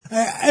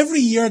Every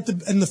year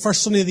in the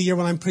first Sunday of the year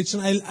when I'm preaching,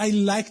 I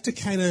like to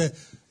kind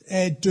of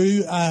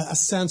do a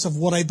sense of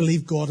what I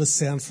believe God is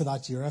saying for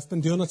that year. I've been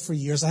doing it for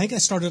years. I think I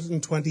started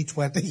in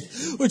 2020,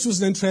 which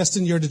was an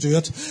interesting year to do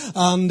it.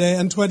 And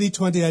in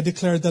 2020, I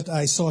declared that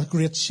I saw a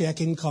great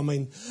shaking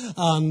coming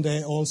and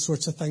all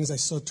sorts of things. I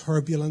saw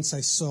turbulence.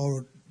 I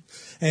saw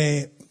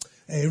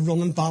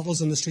running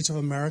battles in the streets of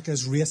America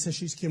as race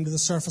issues came to the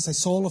surface. I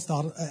saw all of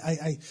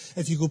that.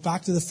 If you go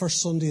back to the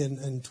first Sunday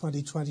in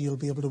 2020, you'll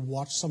be able to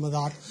watch some of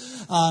that.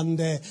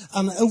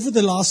 And over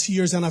the last few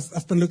years, then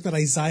I've been looking at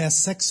Isaiah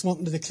 6,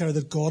 wanting to declare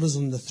that God is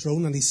on the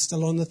throne, and He's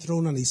still on the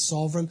throne, and He's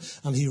sovereign,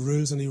 and He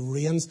rules, and He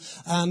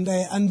reigns.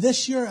 And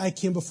this year, I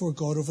came before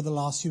God over the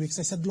last few weeks.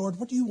 I said, Lord,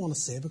 what do you want to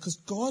say? Because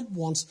God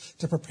wants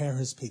to prepare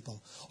His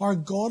people. Our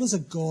God is a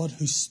God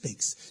who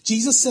speaks.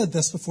 Jesus said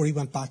this before He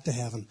went back to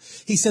heaven.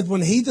 He said,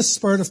 when He,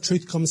 the Spirit of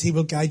truth, comes, He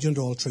will guide you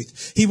into all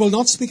truth. He will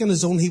not speak on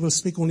His own. He will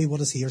speak only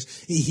what He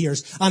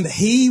hears. And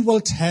He will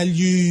tell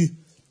you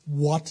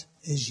what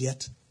is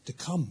yet to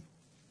come.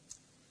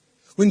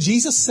 When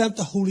Jesus sent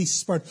the Holy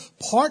Spirit,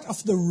 part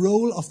of the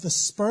role of the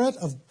Spirit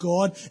of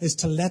God is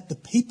to let the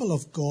people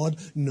of God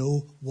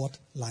know what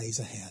lies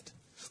ahead.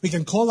 We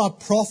can call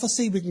that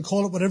prophecy. We can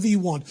call it whatever you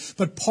want.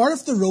 But part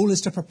of the role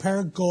is to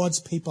prepare God's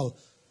people.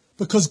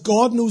 Because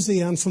God knows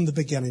the end from the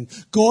beginning.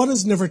 God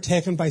is never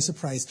taken by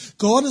surprise.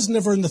 God is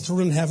never in the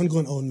throne in heaven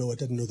going, oh no, I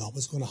didn't know that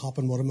was going to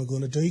happen. What am I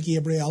going to do,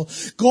 Gabriel?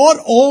 God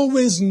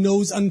always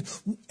knows, and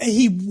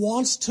He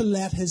wants to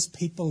let His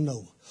people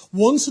know.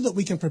 One, so that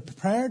we can be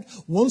prepared.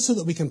 One, so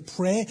that we can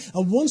pray.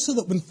 And one, so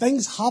that when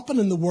things happen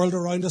in the world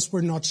around us,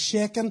 we're not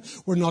shaken.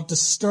 We're not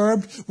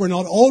disturbed. We're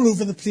not all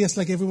over the place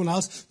like everyone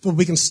else. But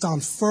we can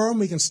stand firm.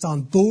 We can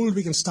stand bold.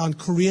 We can stand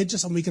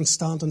courageous. And we can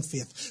stand in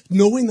faith.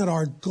 Knowing that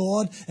our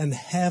God in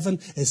heaven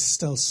is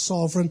still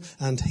sovereign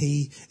and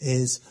He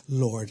is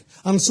Lord.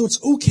 And so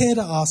it's okay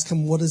to ask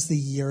Him, what is the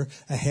year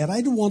ahead?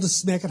 I don't want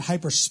to make it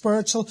hyper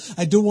spiritual.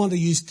 I don't want to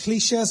use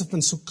cliches. I've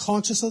been so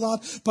conscious of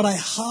that. But I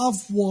have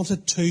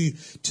wanted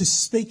to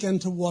speak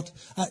into what,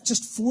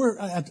 just four,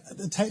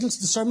 the titles,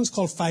 the sermon's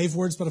called 5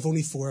 words, but I've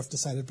only 4, I've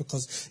decided,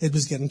 because it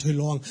was getting too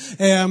long.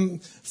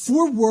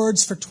 4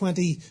 words for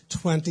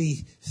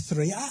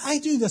 2023. I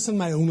do this in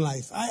my own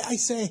life. I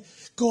say,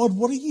 God,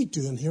 what are you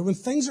doing here? When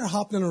things are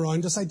happening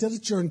around us, I did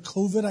it during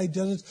COVID, I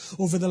did it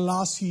over the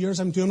last few years,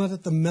 I'm doing it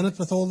at the minute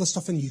with all the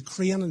stuff in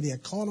Ukraine and the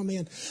economy,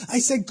 and I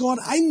say, God,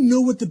 I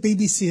know what the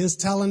BBC is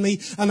telling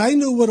me, and I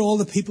know what all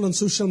the people on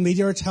social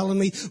media are telling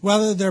me,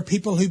 whether they're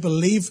people who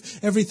believe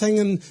everything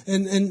in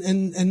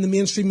the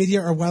mainstream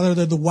media, or whether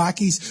they're the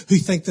wackies who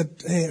think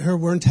that who are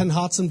wearing tin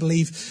hats and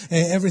believe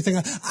everything.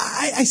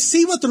 I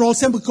see what they're all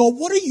saying, but God,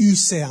 what are you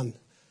saying?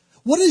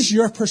 What is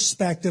your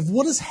perspective?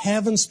 What is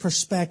heaven's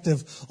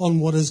perspective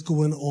on what is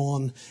going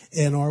on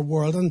in our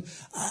world? And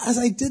as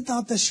I did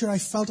that this year, I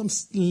felt Him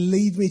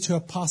lead me to a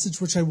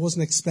passage which I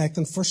wasn't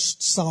expecting. 1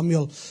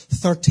 Samuel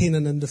 13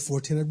 and into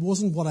 14. It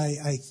wasn't what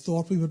I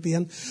thought we would be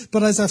in.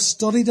 But as I've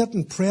studied it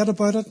and prayed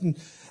about it, and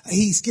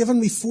He's given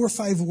me 4 or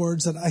 5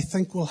 words that I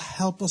think will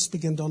help us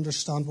begin to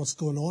understand what's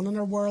going on in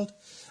our world,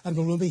 and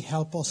will maybe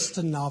help us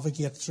to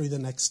navigate through the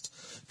next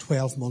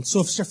 12 months.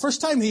 So if it's your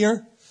first time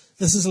here,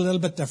 this is a little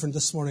bit different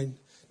this morning.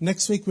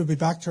 Next week we'll be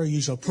back to our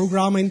usual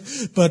programming,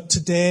 but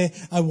today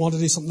I want to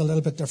do something a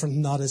little bit different,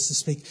 and that is to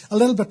speak a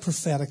little bit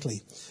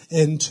prophetically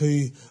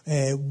into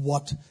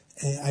what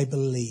I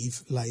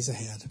believe lies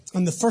ahead.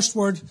 And the first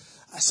word,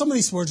 some of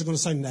these words are going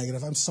to sound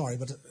negative, I'm sorry,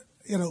 but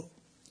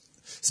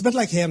it's a bit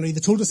like Henry. They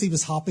told us he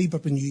was happy,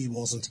 but we knew he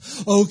wasn't.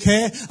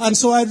 Okay? And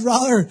so I'd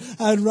rather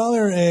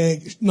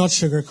not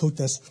sugarcoat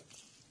this.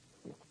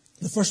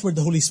 The first word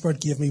the Holy Spirit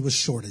gave me was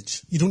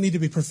shortage. You don't need to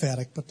be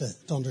prophetic, but to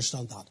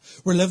understand that.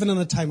 We're living in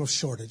a time of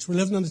shortage. We're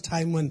living in a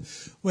time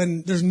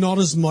when there's not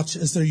as much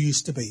as there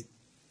used to be.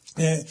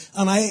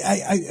 And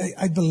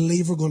I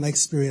believe we're going to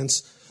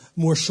experience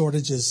more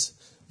shortages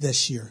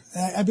this year.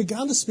 I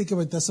began to speak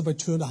about this about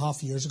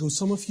 2.5 years ago.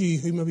 Some of you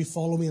who maybe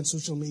follow me on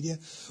social media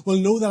will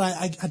know that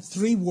I had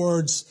 3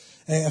 words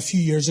a few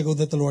years ago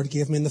that the Lord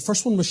gave me. And the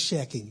first one was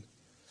shaking.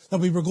 That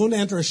we were going to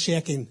enter a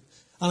shaking.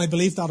 And I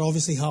believe that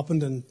obviously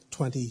happened in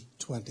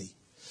 2020.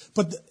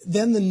 But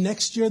then the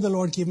next year, the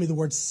Lord gave me the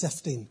word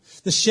sifting.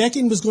 The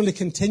shaking was going to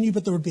continue,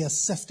 but there would be a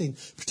sifting,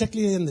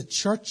 particularly in the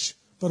church,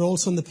 but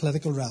also in the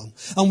political realm.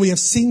 And we have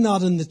seen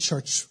that in the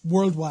church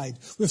worldwide.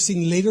 We've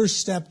seen leaders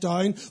step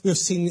down. We've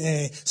seen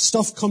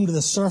stuff come to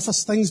the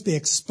surface, things be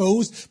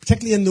exposed,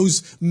 particularly in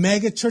those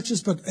mega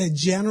churches. But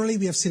generally,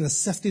 we have seen a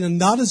sifting, and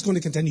that is going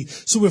to continue.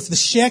 So with the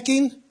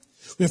shaking,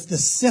 we have the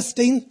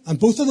sifting, and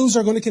both of those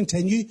are going to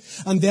continue.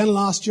 And then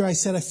last year I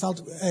said a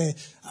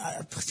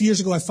few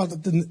years ago, I felt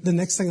that the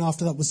next thing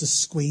after that was the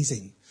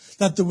squeezing.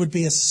 That there would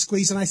be a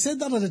squeeze. And I said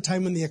that at a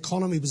time when the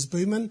economy was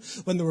booming,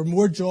 when there were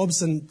more jobs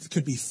than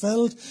could be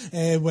filled,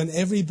 when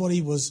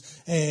everybody was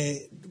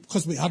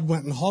because we hadn't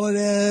went on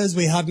holidays,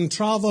 we hadn't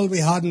travelled, we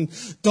hadn't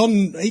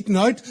eaten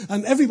out,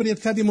 and everybody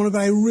had plenty of money,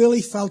 but I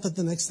really felt that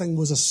the next thing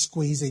was a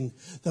squeezing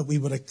that we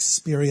would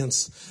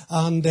experience.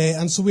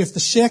 And so we have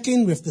the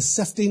shaking, we have the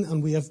sifting,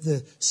 and we have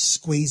the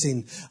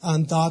squeezing.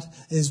 And that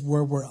is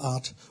where we're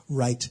at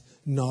right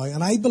now.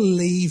 And I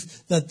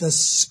believe that the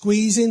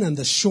squeezing and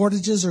the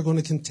shortages are going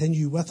to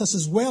continue with us,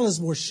 as well as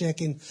more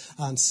shaking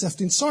and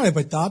sifting. Sorry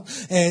about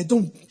that.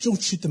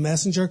 Don't shoot the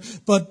messenger.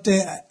 But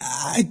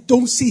I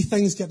don't see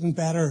things getting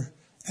better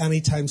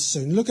anytime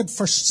soon. Look at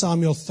 1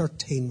 Samuel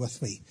 13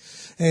 with me.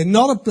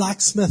 Not a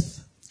blacksmith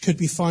could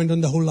be found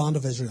in the whole land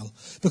of Israel,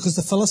 because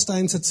the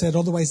Philistines had said,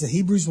 otherwise the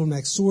Hebrews will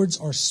make swords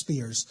or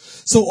spears.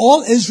 So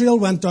all Israel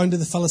went down to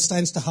the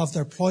Philistines to have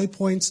their plough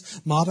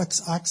points,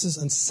 mattocks, axes,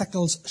 and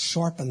sickles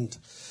sharpened.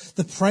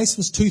 The price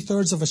was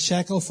 2/3 of a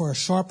shekel for a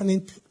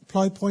sharpening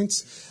plough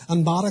points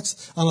and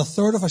mattocks, and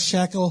 1/3 of a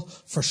shekel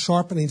for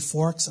sharpening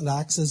forks and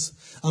axes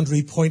and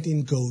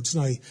repointing goads.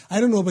 Now,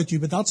 I don't know about you,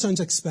 but that sounds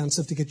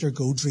expensive to get your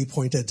goads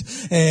repointed.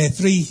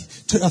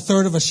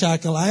 1/3 of a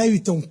shekel. I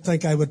don't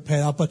think I would pay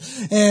that. But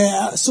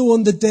so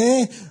on the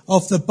day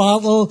of the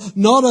battle,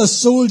 not a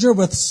soldier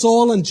with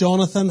Saul and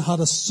Jonathan had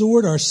a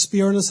sword or a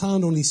spear in his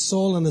hand. Only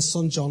Saul and his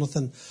son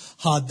Jonathan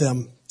had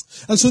them.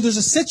 And so there's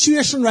a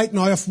situation right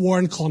now of war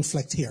and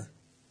conflict here.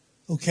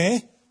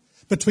 Okay?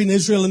 Between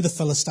Israel and the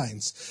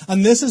Philistines.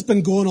 And this has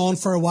been going on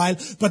for a while,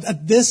 but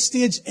at this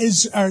stage,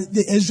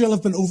 Israel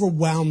have been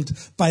overwhelmed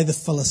by the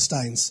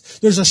Philistines.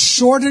 There's a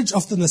shortage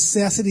of the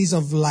necessities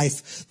of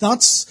life.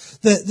 That's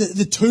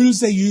the tools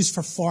they use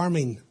for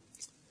farming.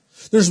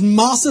 There's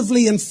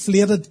massively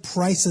inflated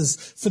prices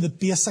for the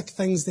basic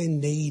things they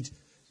need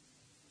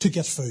to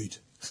get food.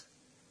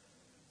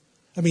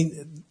 I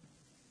mean,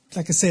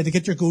 like I said, to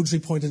get your goads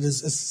repointed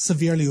is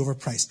severely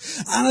overpriced.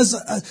 And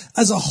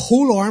as a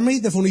whole army,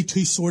 they've only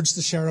 2 swords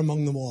to share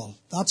among them all.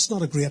 That's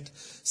not a great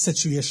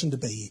situation to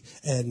be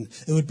in.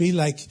 It would be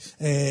like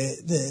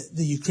the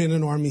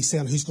Ukrainian army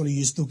saying, who's going to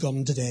use the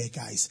gun today,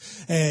 guys?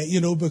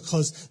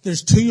 Because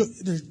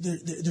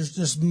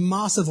there's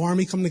massive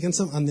army coming against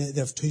them, and they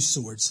have 2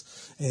 swords.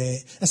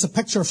 It's a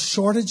picture of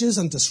shortages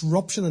and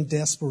disruption and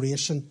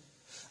desperation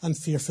and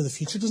fear for the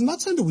future. Doesn't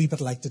that sound a wee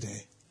bit like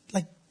today?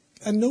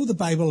 I know the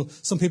Bible,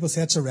 some people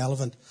say it's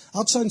irrelevant.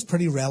 That sounds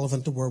pretty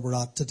relevant to where we're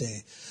at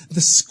today. The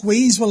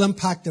squeeze will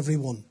impact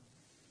everyone.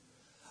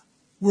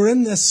 We're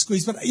in this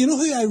squeeze. But you know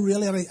who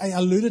I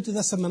alluded to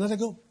this a minute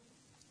ago?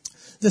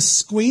 The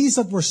squeeze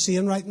that we're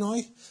seeing right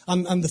now,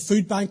 and the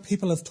food bank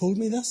people have told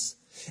me this,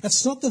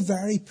 it's not the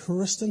very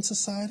poorest in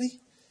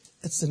society.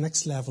 It's the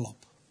next level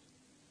up.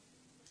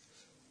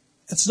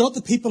 It's not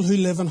the people who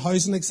live in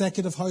housing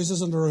executive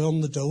houses and are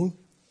on the dole,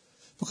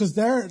 because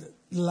their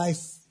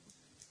life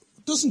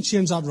doesn't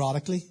change that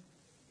radically.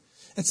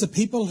 It's the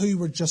people who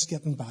were just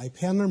getting by,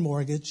 paying their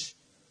mortgage,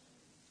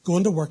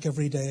 going to work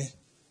every day,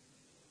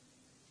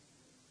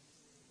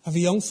 have a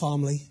young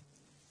family,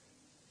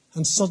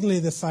 and suddenly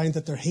they find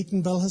that their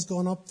heating bill has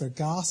gone up, their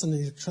gas and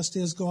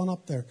electricity has gone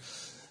up,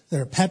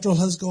 their petrol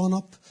has gone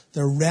up,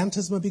 their rent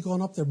has maybe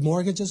gone up, their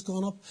mortgage has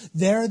gone up.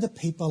 They're the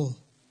people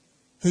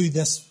who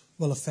this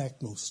will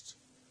affect most.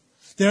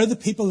 They're the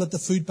people that the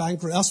food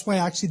bank, that's why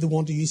actually they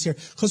want to use here,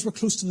 because we're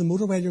close to the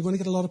motorway and you're going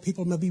to get a lot of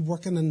people maybe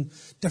working in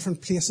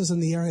different places in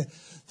the area,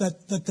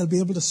 that they'll be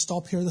able to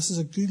stop here. This is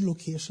a good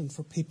location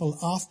for people.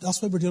 That's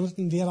why we're doing it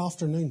in late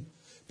afternoon.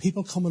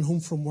 People coming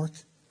home from work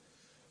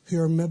who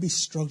are maybe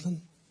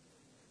struggling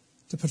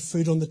to put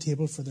food on the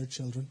table for their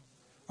children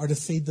or to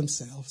feed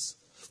themselves.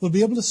 We'll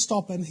be able to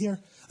stop in here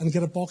and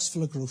get a box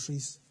full of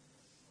groceries.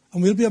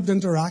 And we'll be able to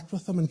interact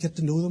with them and get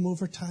to know them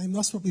over time.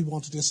 That's what we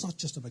want to do. It's not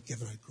just about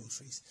giving out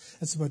groceries.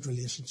 It's about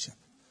relationship.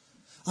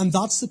 And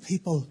that's the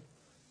people,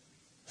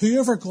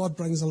 whoever God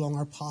brings along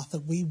our path,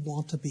 that we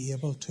want to be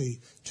able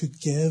to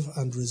give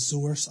and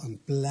resource and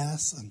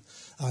bless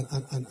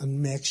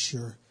and make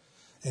sure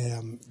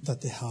that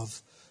they have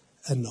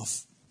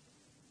enough.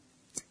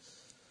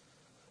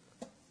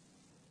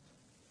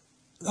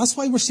 That's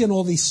why we're seeing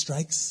all these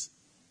strikes.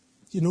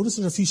 You notice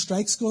there's a few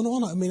strikes going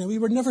on. I mean, we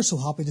were never so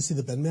happy to see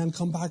the bin men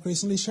come back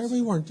recently. Sure,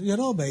 we weren't. You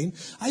know what I mean?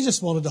 I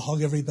just wanted to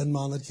hug every bin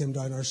man that came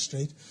down our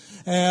street.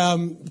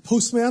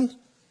 Postmen,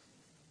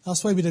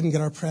 that's why we didn't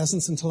get our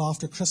presents until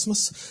after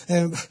Christmas.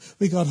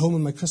 We got home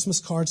and my Christmas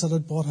cards that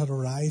I'd bought had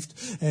arrived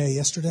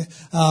yesterday.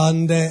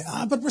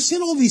 But we're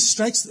seeing all these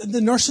strikes.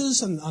 The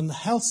nurses and the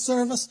health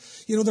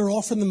service, they're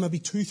offering them maybe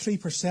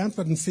 2-3%,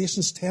 but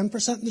inflation's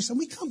 10%. And they're saying,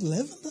 we can't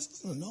live. This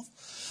isn't enough.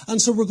 And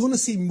so we're going to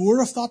see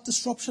more of that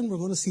disruption. We're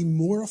going to see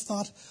more of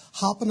that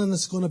happen, and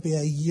it's going to be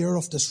a year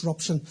of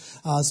disruption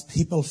as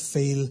people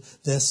feel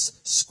this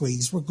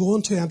squeeze. We're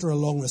going to enter a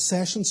long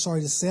recession,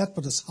 sorry to say it,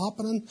 but it's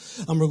happening,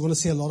 and we're going to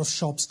see a lot of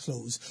shops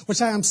close,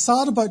 which I am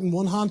sad about in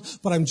one hand,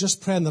 but I'm just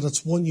praying that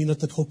it's one unit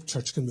that Hope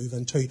Church can move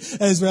into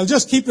as well.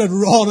 Just keeping it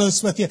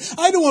honest with you.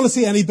 I don't want to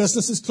see any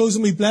businesses close,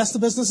 and we bless the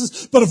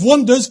businesses, but if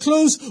one does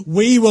close,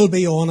 we will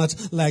be on it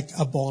like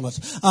a bonnet.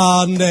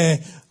 And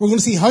we're going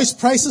to see house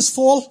prices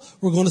fall.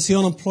 We're going going to see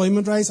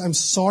unemployment rise. I'm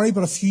sorry,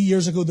 but a few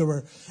years ago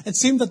it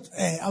seemed that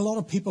a lot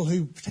of people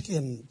who,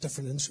 particularly in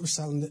different industries, were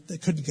saying that they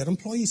couldn't get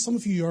employees. Some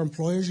of you are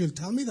employers, you'll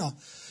tell me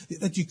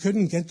that you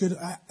couldn't get good.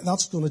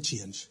 That's going to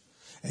change.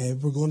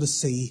 We're going to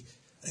see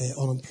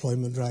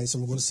unemployment rise,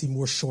 and we're going to see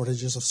more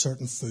shortages of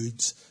certain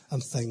foods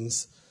and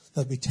things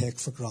that we take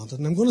for granted.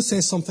 And I'm going to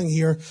say something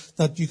here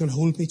that you can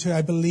hold me to.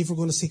 I believe we're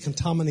going to see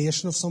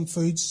contamination of some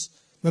foods,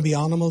 maybe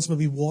animals,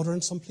 maybe water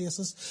in some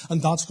places,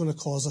 and that's going to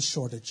cause a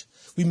shortage.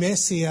 We may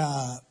see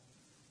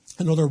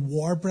another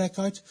war break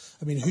out.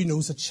 I mean, who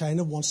knows that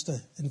China wants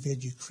to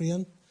invade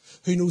Ukraine?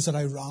 Who knows that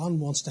Iran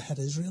wants to hit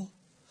Israel?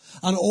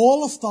 And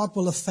all of that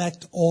will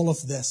affect all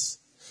of this.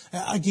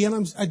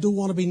 Again, I don't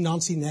want to be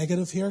Nancy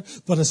negative here,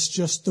 but it's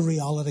just the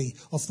reality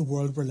of the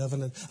world we're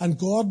living in. And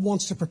God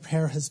wants to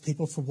prepare his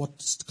people for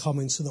what's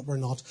coming so that we're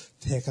not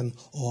taken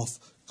off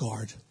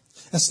guard.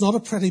 It's not a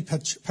pretty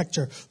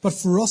picture, but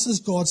for us as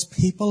God's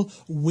people,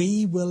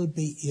 we will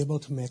be able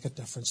to make a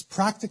difference.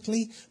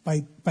 Practically,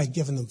 by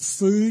giving them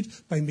food,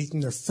 by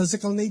meeting their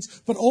physical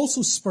needs, but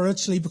also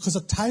spiritually, because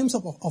at times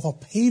of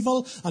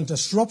upheaval and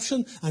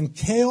disruption and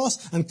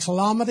chaos and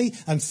calamity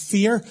and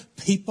fear,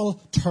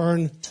 people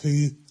turn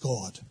to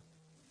God.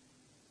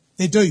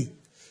 They do.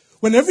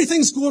 When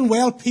everything's going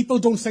well, people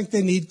don't think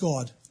they need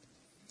God.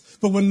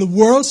 But when the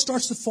world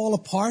starts to fall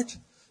apart,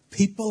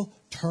 people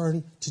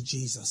turn to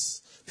Jesus.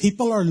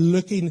 People are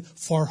looking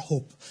for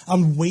hope,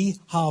 and we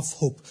have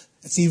hope.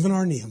 It's even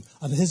our name,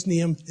 and his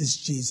name is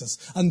Jesus.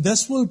 And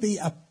this will be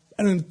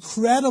an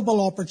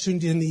incredible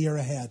opportunity in the year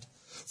ahead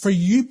for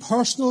you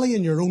personally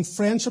in your own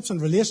friendships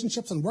and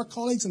relationships and work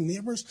colleagues and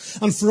neighbours,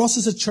 and for us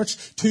as a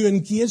church to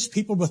engage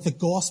people with the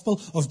gospel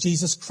of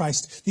Jesus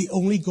Christ, the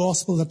only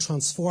gospel that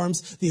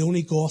transforms, the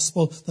only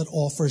gospel that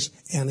offers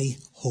any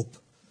hope.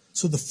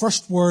 So the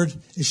first word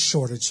is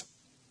shortage.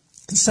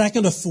 The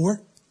second of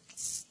four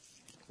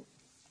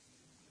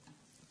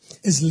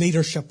is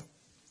leadership.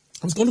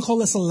 I was going to call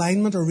this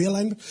alignment or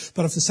realignment,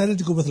 but I've decided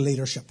to go with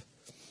leadership.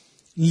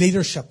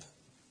 Leadership.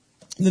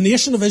 The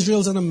nation of Israel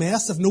is in a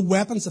mess. They have no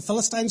weapons. The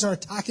Philistines are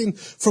attacking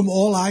from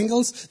all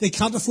angles. They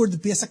can't afford the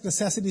basic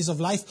necessities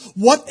of life.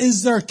 What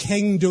is their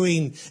king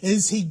doing?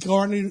 Is he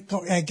getting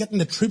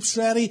the troops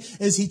ready?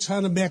 Is he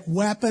trying to make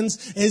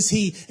weapons? Is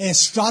he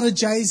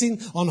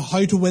strategizing on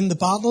how to win the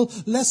battle?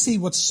 Let's see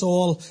what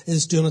Saul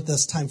is doing at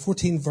this time.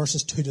 14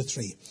 verses 2 to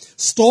 3.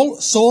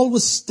 Saul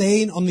was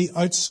staying on the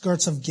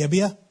outskirts of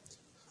Gibeah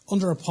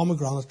under a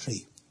pomegranate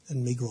tree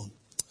in Migron.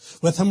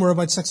 With him were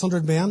about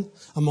 600 men,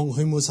 among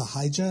whom was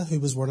Ahijah, who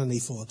was wearing an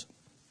ephod.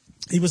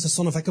 He was the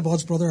son of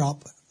Ichabod's brother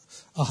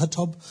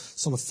Ahitub,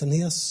 son of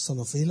Phinehas, son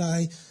of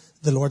Eli,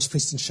 the Lord's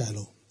priest in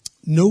Shiloh.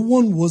 No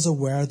one was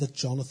aware that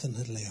Jonathan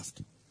had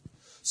left.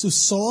 So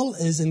Saul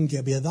is in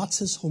Gibeah. That's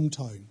his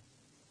hometown.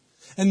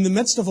 In the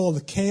midst of all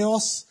the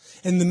chaos,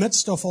 in the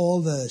midst of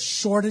all the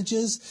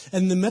shortages,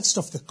 in the midst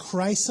of the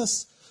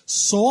crisis,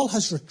 Saul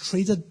has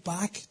retreated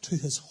back to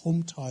his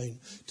hometown,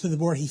 to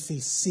where he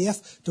feels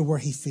safe, to where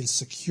he feels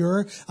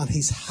secure, and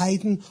he's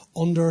hiding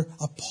under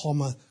a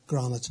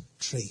pomegranate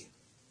tree.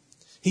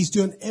 He's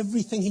doing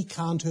everything he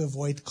can to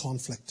avoid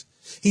conflict.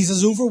 He's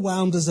as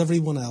overwhelmed as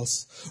everyone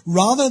else.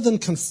 Rather than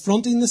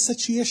confronting the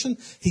situation,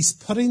 he's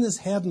putting his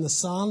head in the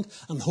sand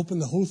and hoping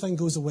the whole thing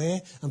goes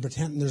away and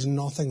pretending there's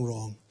nothing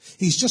wrong.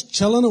 He's just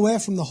chilling away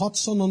from the hot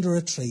sun under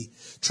a tree,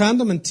 trying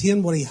to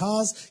maintain what he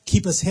has,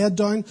 keep his head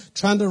down,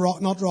 trying to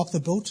not rock the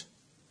boat.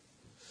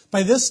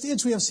 By this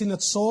stage, we have seen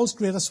that Saul's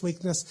greatest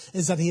weakness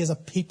is that he is a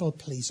people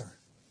pleaser.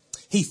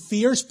 He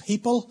fears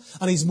people,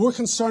 and he's more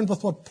concerned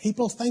with what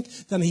people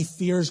think than he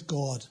fears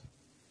God.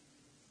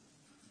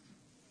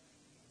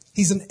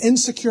 He's an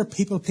insecure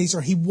people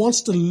pleaser. He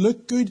wants to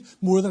look good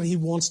more than he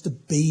wants to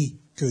be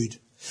good.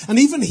 And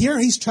even here,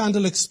 he's trying to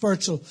look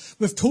spiritual.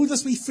 We've told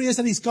this wee phrase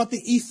that he's got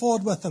the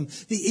ephod with him.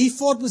 The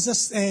ephod was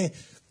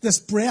this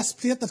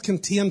breastplate that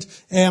contained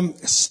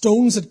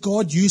stones that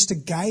God used to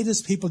guide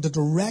his people, to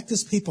direct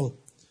his people,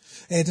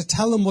 to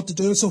tell them what to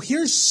do. And so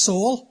here's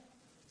Saul,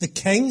 the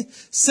king,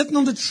 sitting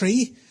on the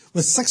tree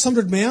with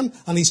 600 men,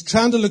 and he's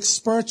trying to look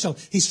spiritual.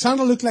 He's trying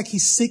to look like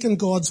he's seeking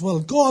God's will.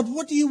 God,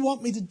 what do you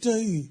want me to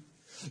do?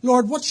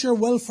 Lord, what's your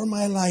will for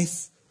my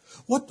life?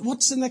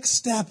 What's the next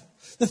step?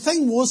 The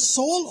thing was,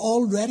 Saul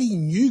already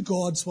knew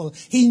God's will.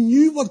 He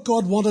knew what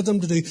God wanted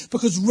him to do,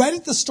 because right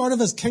at the start of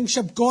his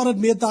kingship, God had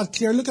made that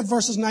clear. Look at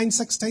verses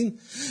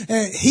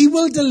 9-16. He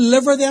will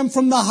deliver them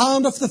from the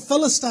hand of the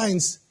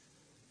Philistines.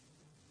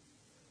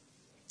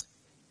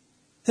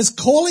 His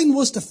calling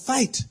was to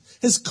fight.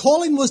 His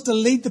calling was to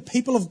lead the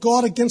people of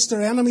God against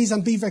their enemies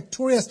and be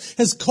victorious.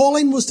 His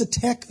calling was to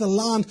take the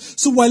land.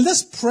 So while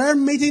this prayer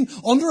meeting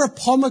under a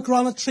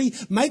pomegranate tree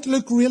might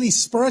look really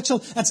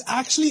spiritual, it's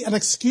actually an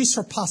excuse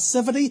for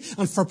passivity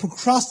and for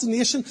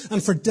procrastination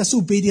and for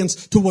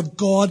disobedience to what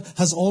God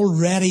has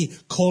already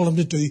called him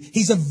to do.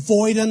 He's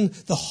avoiding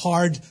the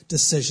hard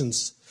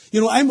decisions.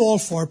 You know, I'm all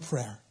for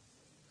prayer.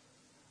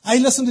 I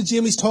listened to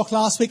Jamie's talk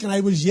last week and I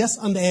was yes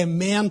and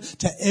amen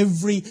to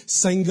every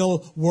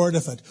single word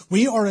of it.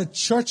 We are a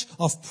church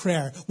of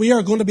prayer. We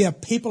are going to be a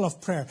people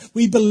of prayer.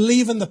 We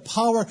believe in the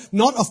power,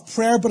 not of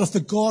prayer, but of the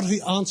God who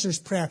answers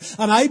prayer.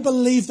 And I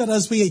believe that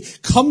as we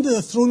come to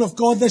the throne of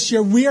God this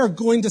year, we are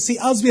going to see,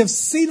 as we have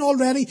seen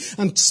already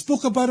and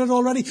spoke about it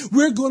already,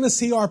 we're going to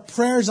see our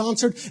prayers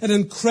answered in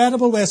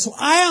incredible ways. So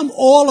I am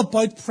all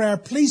about prayer.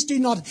 Please do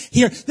not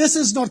hear. This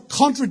is not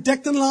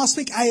contradicting last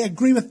week. I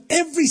agree with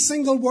every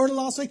single word of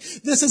last week.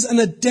 This is an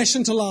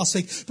addition to last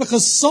week,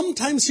 because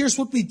sometimes here's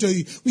what we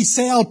do. We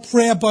say, I'll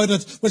pray about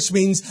it, which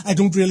means I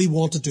don't really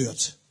want to do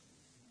it.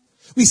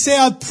 We say,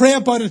 I'll pray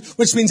about it,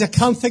 which means I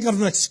can't think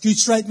of an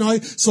excuse right now,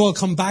 so I'll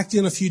come back to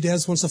you in a few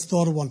days once I've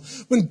thought of one.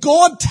 When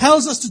God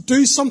tells us to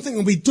do something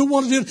and we don't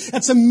want to do it,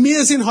 it's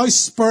amazing how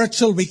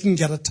spiritual we can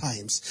get at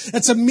times.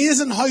 It's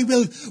amazing how and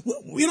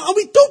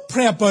we don't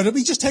pray about it.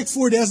 We just take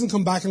 4 days and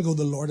come back and go,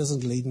 the Lord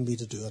isn't leading me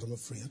to do it, I'm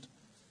afraid.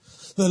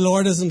 The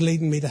Lord isn't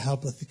leading me to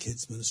help with the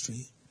kids'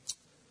 ministry.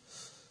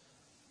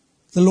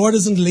 The Lord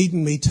isn't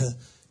leading me to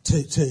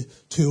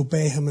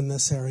obey him in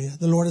this area.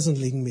 The Lord isn't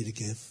leading me to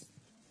give.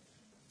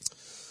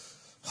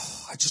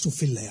 I just don't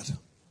feel led.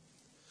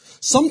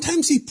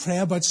 Sometimes we pray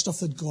about stuff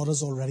that God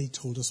has already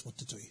told us what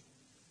to do.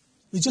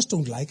 We just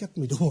don't like it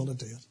and we don't want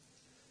to do it.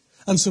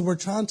 And so we're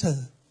trying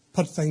to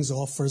put things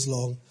off for as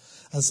long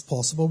as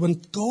possible.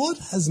 When God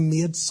has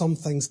made some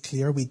things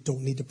clear, we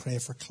don't need to pray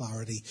for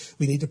clarity.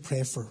 We need to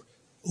pray for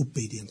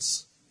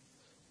obedience.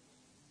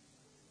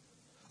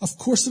 Of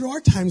course, there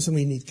are times when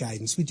we need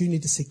guidance. We do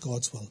need to seek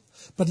God's will.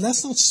 But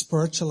let's not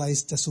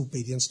spiritualize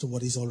disobedience to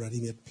what he's already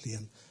made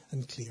plain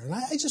and clear. And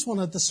I just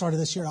wanted at the start of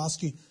this year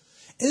ask you,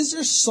 is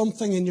there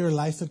something in your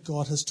life that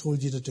God has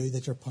told you to do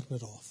that you're putting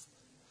it off?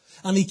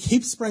 And he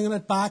keeps bringing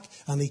it back,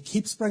 and he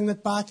keeps bringing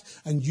it back,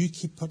 and you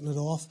keep putting it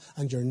off,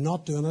 and you're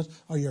not doing it,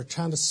 or you're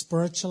trying to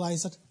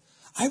spiritualize it.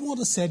 I want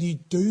to say to you,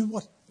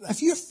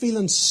 if you're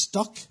feeling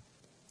stuck,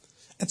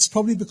 it's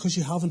probably because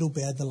you haven't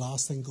obeyed the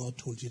last thing God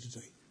told you to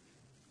do.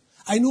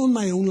 I know in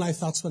my own life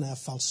that's when I've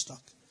felt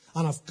stuck.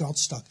 And I've got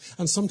stuck.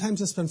 And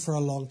sometimes it's been for a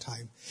long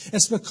time.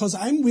 It's because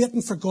I'm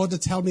waiting for God to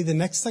tell me the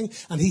next thing,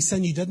 and he's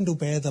saying you didn't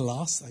obey the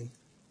last thing.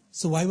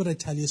 So why would I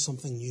tell you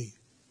something new?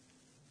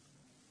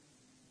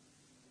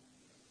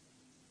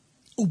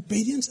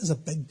 Obedience is a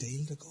big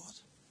deal to God.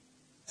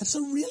 It's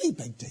a really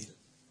big deal.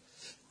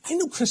 I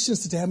know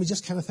Christians today, and we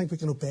just kind of think we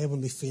can obey when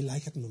we feel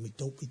like it, and when we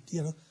don't,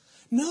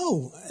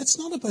 No, it's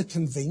not about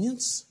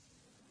convenience.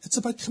 It's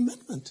about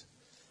commitment.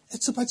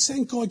 It's about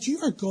saying, God,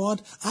 you are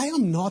God. I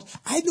am not.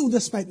 I know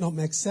this might not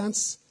make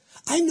sense.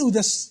 I know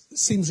this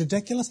seems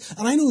ridiculous.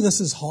 And I know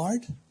this is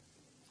hard.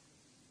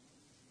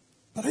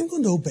 But I'm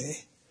going to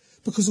obey.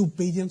 Because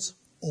obedience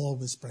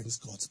always brings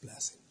God's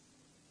blessing.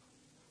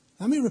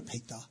 Let me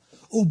repeat that.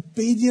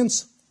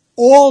 Obedience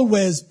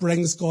always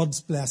brings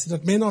God's blessing.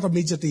 It may not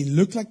immediately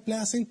look like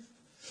blessing.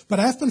 But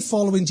I've been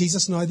following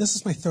Jesus now. This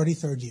is my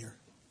 33rd year.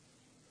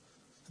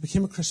 I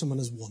became a Christian when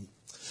I was 1.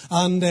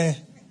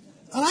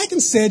 And I can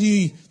say to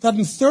you that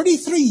in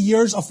 33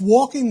 years of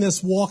walking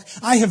this walk,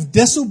 I have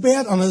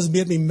disobeyed and it has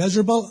made me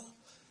miserable,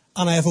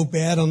 and I have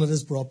obeyed and it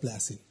has brought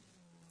blessing.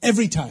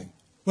 Every time,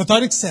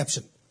 without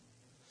exception.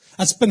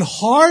 It's been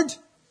hard.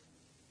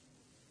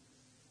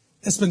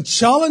 It's been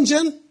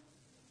challenging.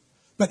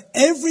 But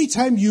every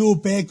time you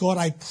obey God,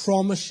 I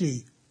promise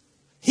you,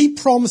 he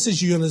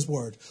promises you in his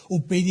word,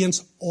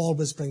 obedience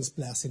always brings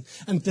blessing.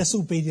 And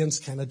disobedience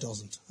kind of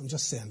doesn't. I'm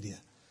just saying to you.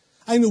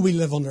 I know we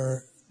live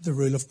under the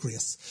rule of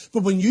grace.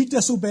 But when you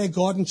disobey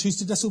God and choose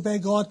to disobey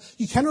God,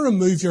 you kind of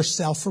remove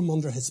yourself from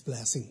under his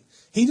blessing.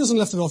 He doesn't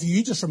lift it off you,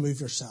 you just remove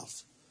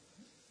yourself.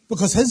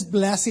 Because his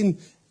blessing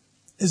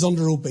is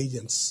under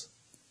obedience.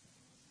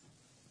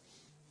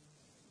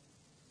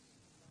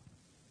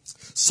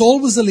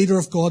 Saul was the leader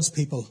of God's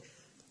people.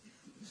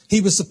 He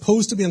was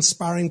supposed to be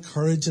inspiring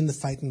courage in the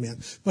fighting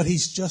men, but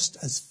he's just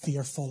as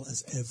fearful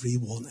as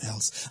everyone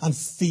else. And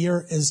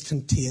fear is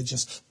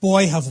contagious.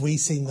 Boy, have we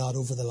seen that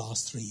over the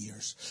last 3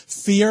 years.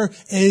 Fear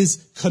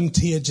is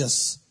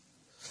contagious.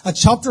 A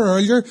chapter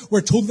earlier,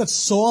 we're told that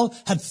Saul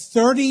had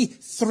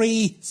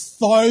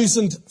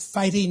 33,000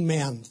 fighting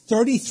men.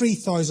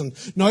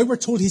 33,000. Now we're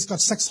told he's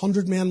got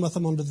 600 men with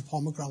him under the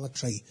pomegranate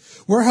tree.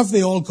 Where have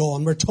they all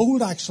gone? We're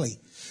told actually.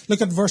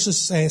 Look at verses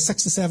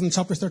 6 to 7,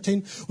 chapter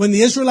 13. When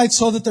the Israelites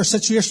saw that their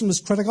situation was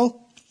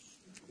critical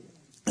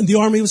and the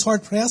army was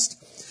hard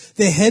pressed,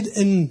 they hid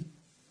in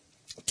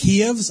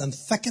caves and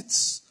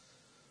thickets,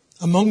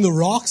 among the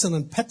rocks and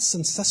in pits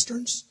and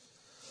cisterns.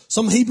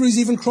 Some Hebrews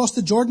even crossed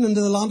the Jordan into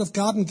the land of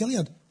Gad and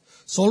Gilead.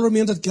 Saul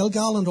remained at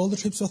Gilgal, and all the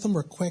troops with him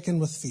were quaking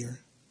with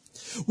fear.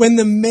 When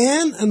the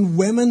men and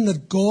women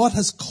that God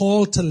has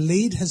called to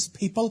lead his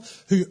people,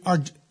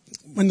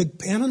 when the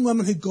men and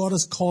women who God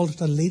has called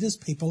to lead his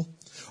people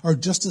are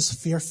just as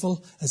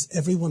fearful as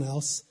everyone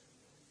else,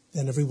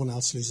 then everyone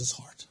else loses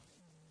heart.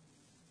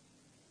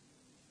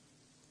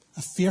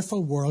 A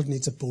fearful world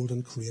needs a bold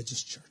and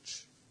courageous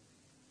church.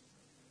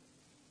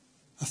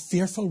 A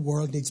fearful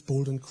world needs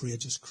bold and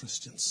courageous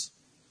Christians.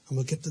 And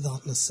we'll get to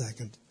that in a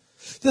second.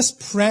 This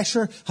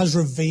pressure has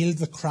revealed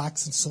the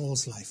cracks in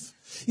Saul's life.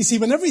 You see,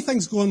 when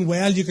everything's going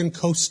well, you can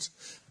coast.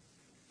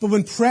 But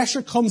when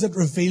pressure comes, it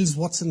reveals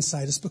what's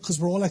inside us, because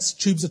we're all like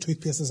tubes of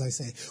toothpaste, as I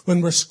say.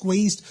 When we're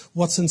squeezed,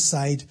 what's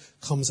inside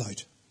comes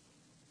out.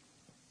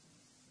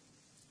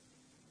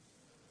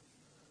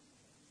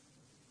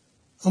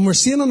 And we're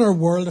seeing in our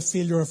world a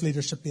failure of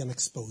leadership being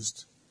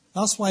exposed.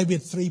 That's why we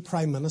had 3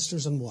 prime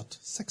ministers in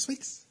 6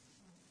 weeks?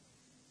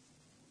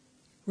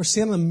 We're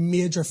seeing a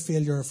major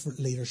failure of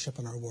leadership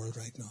in our world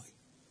right now.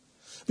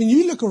 I mean,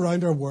 you look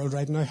around our world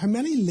right now, how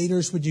many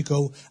leaders would you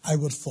go, I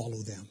would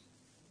follow them?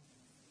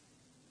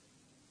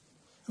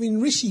 I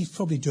mean, Rishi's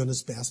probably doing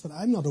his best, but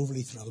I'm not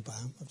overly thrilled by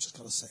him, I've just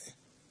got to say.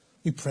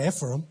 We pray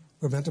for him.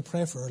 We're meant to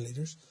pray for our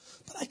leaders.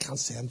 But I can't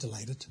say I'm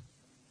delighted.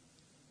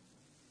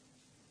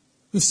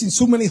 We've seen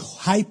so many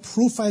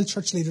high-profile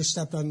church leaders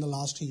step down in the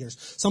last 2 years.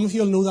 Some of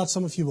you will know that,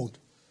 some of you won't.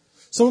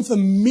 Some of the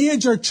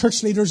major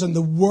church leaders in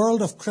the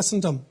world of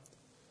Christendom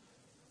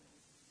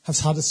have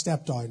had to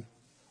step down,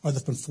 or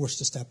they've been forced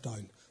to step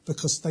down,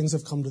 because things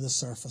have come to the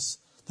surface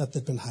that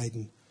they've been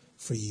hiding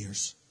for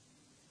years.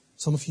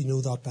 Some of you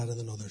know that better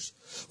than others.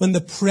 When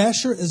the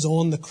pressure is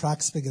on, the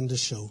cracks begin to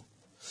show.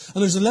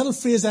 And there's a little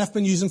phrase I've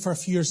been using for a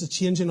few years, the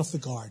changing of the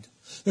guard.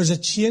 There's a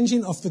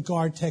changing of the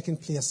guard taking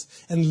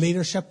place in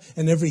leadership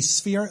in every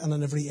sphere and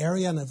in every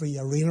area and every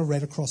arena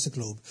right across the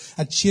globe.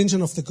 A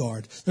changing of the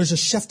guard. There's a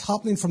shift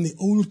happening from the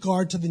old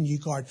guard to the new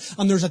guard.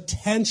 And there's a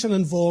tension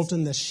involved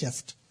in this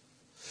shift.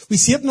 We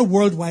see it on a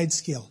worldwide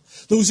scale.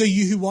 Those of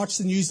you who watched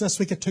the news this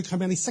week, it took how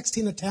many?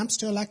 16 attempts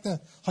to elect a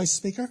House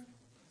Speaker?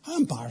 How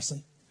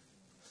embarrassing.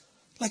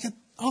 Like,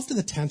 after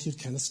the 10th,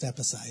 you'd kind of step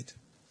aside.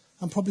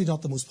 I'm probably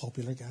not the most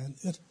popular guy in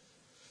it.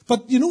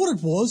 But you know what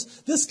it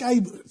was? This guy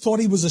thought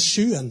he was a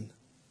shoo-in.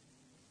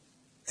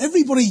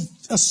 Everybody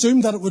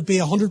assumed that it would be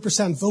a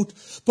 100% vote.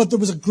 But there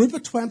was a group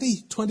of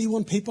 20,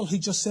 21 people who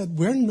just said,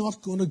 we're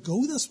not going to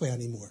go this way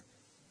anymore.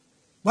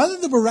 Whether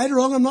they were right or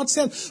wrong, I'm not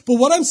saying. But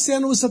what I'm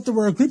saying was that there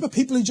were a group of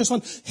people who just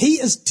went,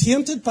 he is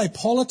tainted by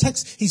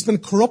politics. He's been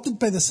corrupted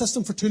by the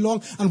system for too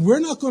long. And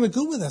we're not going to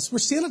go with this. We're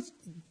seeing it.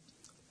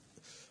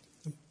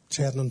 I'm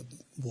treading on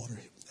water.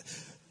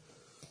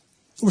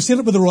 We're seeing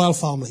it with the royal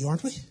family,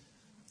 aren't we?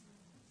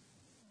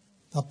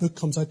 That book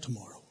comes out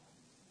tomorrow.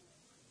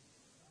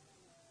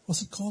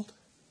 What's it called?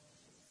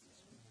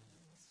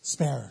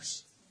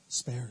 Sparers.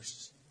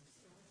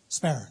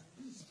 Spare.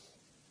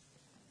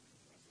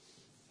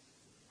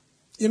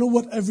 You know,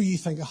 whatever you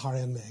think of Harry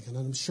and Meghan, and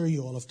I'm sure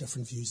you all have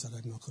different views that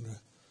I'm not going to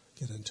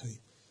get into.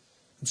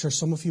 I'm sure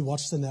some of you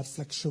watched the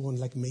Netflix show, and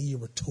like me, you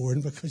were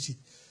torn because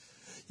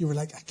you were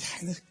like, I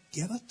kind of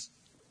get it.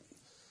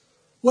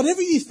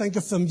 Whatever you think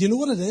of them, you know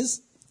what it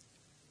is?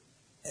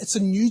 It's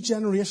a new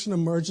generation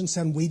emerging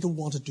saying we don't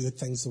want to do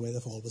things the way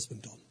they've always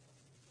been done.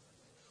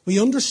 We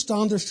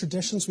understand there's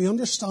traditions. We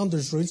understand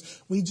there's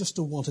rules. We just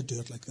don't want to do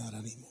it like that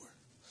anymore.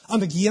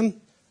 And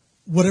again,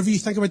 whatever you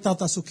think about that,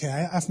 that's okay.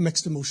 I have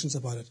mixed emotions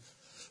about it.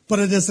 But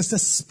it is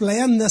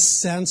displaying this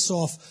sense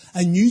of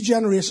a new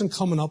generation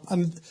coming up,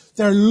 and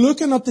they're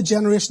looking at the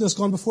generation that's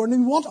gone before, and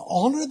we want to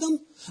honour them,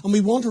 and we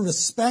want to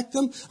respect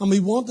them, and we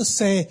want to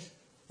say,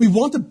 we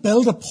want to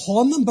build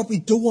upon them, but we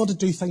don't want to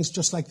do things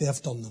just like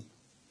they've done them.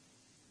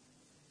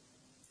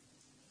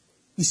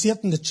 We see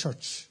it in the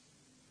church.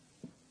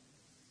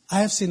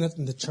 I have seen it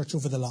in the church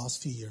over the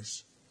last few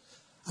years.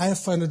 I have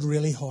found it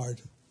really hard,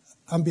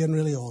 I'm being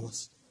really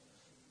honest,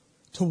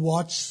 to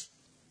watch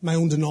my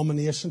own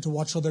denomination, to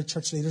watch other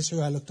church leaders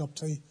who I looked up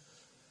to,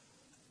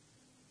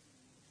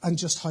 and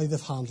just how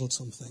they've handled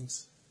some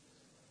things.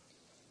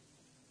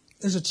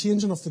 There's a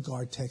changing of the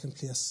guard taking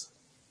place.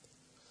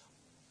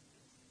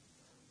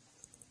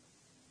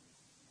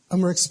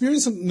 And we're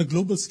experiencing it on a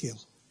global scale.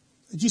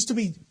 It used to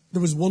be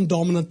there was one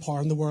dominant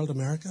power in the world,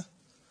 America.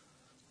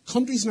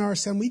 Countries now are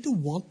saying we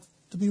don't want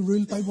to be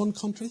ruled by one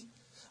country.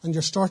 And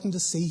you're starting to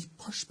see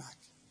pushback.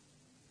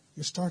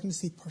 You're starting to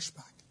see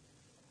pushback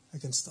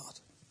against that.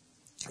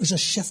 There's a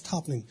shift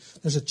happening.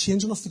 There's a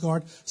changing of the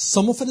guard.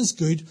 Some of it is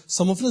good.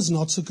 Some of it is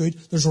not so good.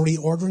 There's a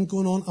reordering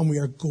going on, and we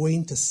are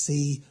going to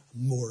see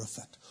more of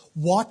it.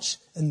 Watch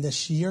in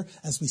this year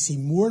as we see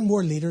more and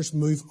more leaders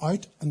move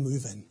out and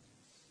move in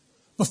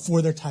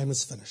before their time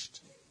is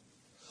finished.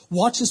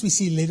 Watch as we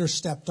see leaders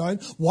step down.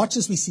 Watch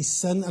as we see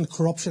sin and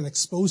corruption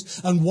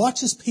exposed. And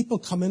watch as people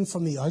come in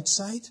from the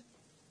outside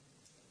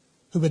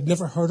who we'd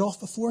never heard of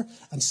before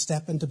and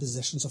step into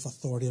positions of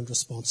authority and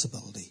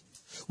responsibility.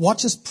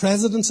 Watch as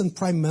presidents and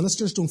prime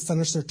ministers don't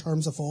finish their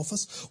terms of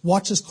office.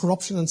 Watch as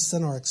corruption and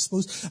sin are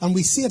exposed. And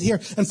we see it here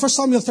in 1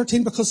 Samuel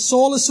 13, because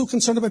Saul is so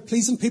concerned about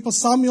pleasing people.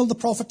 Samuel the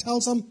prophet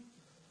tells him,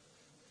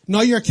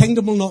 now your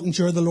kingdom will not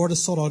endure. The Lord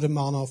has sought out a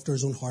man after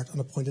his own heart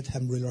and appointed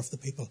him ruler of the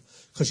people,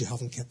 because you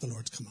haven't kept the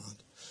Lord's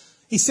command.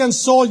 He's saying,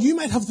 Saul, you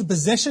might have the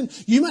position,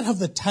 you might have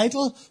the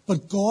title,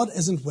 but God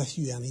isn't with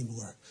you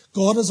anymore.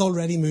 God has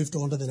already moved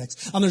on to the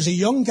next. And there's a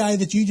young guy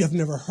that you have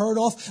never heard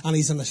of, and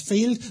he's in a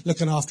field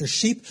looking after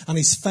sheep, and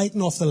he's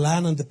fighting off the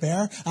lion and the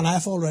bear, and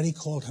I've already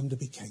called him to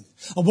be king.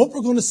 And what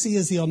we're going to see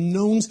is the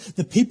unknowns,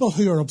 the people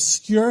who are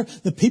obscure,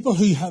 the people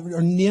who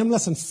are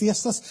nameless and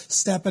faceless,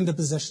 step into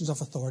positions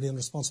of authority and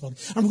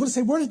responsibility. And we're going to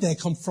say, where did they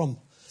come from?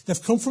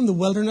 They've come from the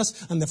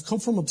wilderness, and they've come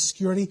from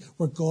obscurity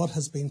where God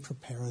has been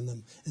preparing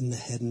them in the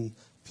hidden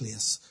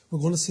place. We're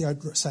going to see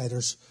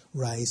outsiders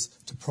rise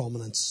to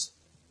prominence.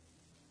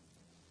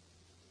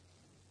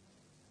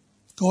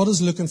 God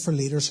is looking for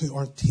leaders who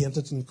aren't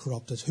tainted and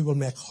corrupted, who will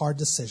make hard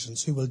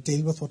decisions, who will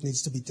deal with what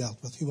needs to be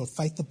dealt with, who will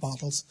fight the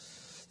battles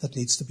that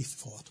needs to be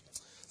fought.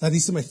 That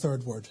leads to my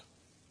third word.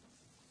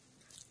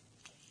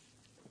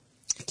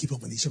 I keep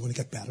hoping these are going to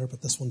get better,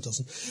 but this one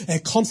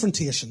doesn't.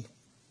 Confrontation.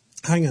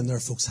 Hang in there,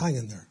 folks. Hang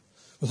in there.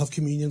 We'll have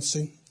communion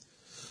soon.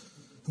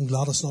 I'm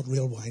glad it's not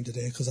real wine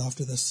today, because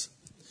after this,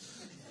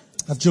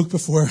 I've joked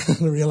before, and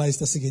I realised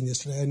this again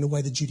yesterday. I know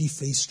why the duty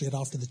free straight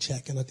after the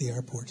check-in at the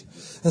airport.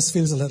 This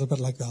feels a little bit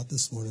like that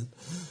this morning.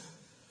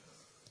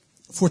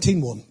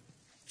 14:1.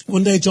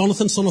 One day,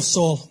 Jonathan, son of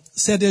Saul,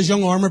 said to his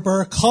young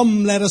armour-bearer,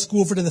 "Come, let us go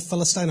over to the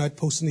Philistine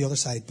outpost on the other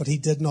side." But he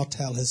did not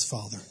tell his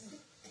father.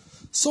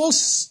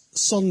 Saul's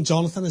son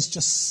Jonathan is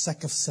just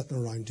sick of sitting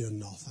around doing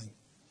nothing.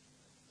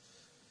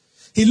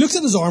 He looked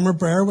at his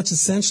armour-bearer, which is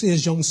essentially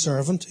his young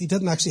servant. He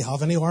didn't actually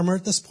have any armour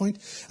at this point.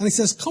 And he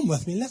says, "Come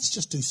with me, let's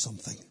just do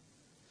something."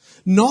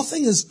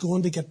 Nothing is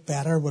going to get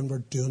better when we're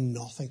doing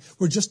nothing.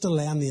 We're just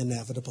delaying the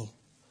inevitable.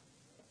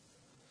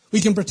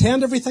 We can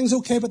pretend everything's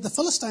okay, but the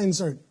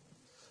Philistines are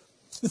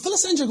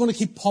going to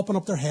keep popping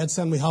up their heads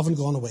saying we haven't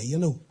gone away, you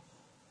know.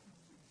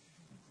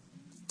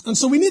 And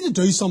so we need to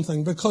do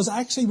something, because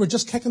actually we're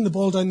just kicking the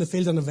ball down the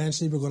field, and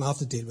eventually we're going to have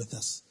to deal with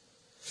this.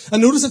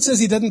 And notice it says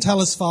he didn't tell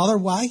his father.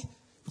 Why?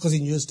 Because he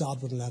knew his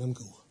dad wouldn't let him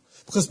go.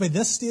 Because by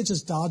this stage,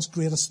 his dad's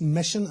greatest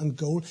mission and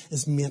goal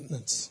is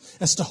maintenance.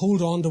 It's to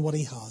hold on to what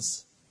he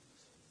has.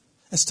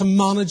 It's to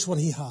manage what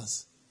he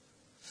has.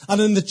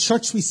 And in the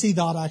church, we see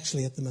that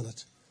actually at the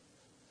minute.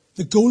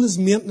 The goal is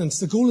maintenance.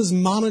 The goal is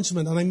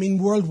management. And I mean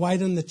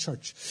worldwide in the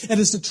church. It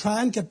is to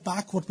try and get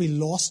back what we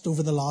lost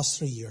over the last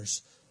 3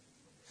 years.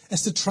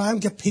 It's to try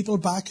and get people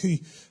back who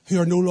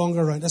are no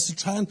longer around. It's to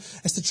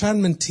try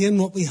and maintain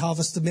what we have.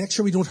 It's to make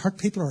sure we don't hurt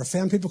people or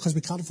offend people, because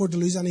we can't afford to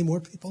lose any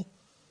more people.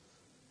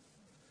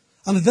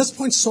 And at this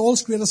point,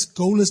 Saul's greatest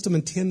goal is to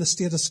maintain the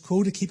status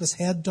quo, to keep his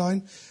head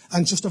down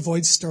and just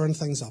avoid stirring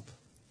things up.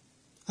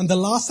 And the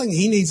last thing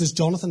he needs is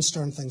Jonathan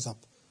stirring things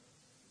up.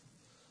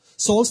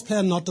 Saul's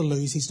playing not to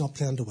lose, he's not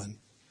playing to win.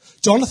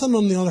 Jonathan,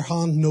 on the other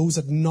hand, knows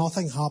that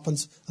nothing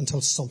happens until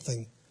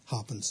something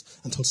happens,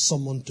 until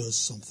someone does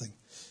something.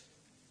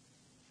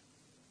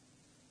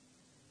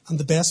 And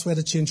the best way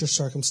to change your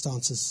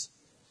circumstances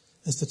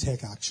is to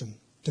take action,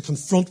 to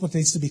confront what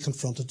needs to be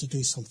confronted, to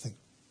do something.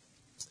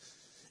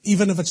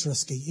 Even if it's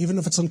risky, even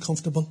if it's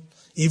uncomfortable,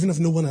 even if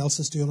no one else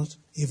is doing it,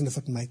 even if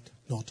it might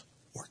not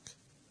work.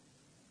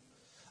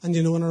 And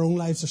you know, in our own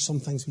lives, there's some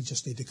things we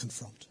just need to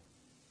confront.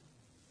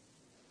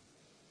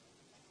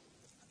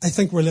 I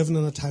think we're living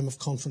in a time of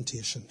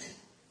confrontation.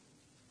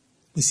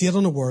 We see it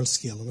on a world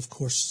scale, and of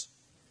course,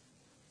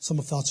 some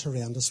of that's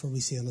horrendous, where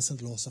we see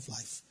innocent loss of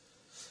life.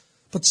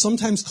 But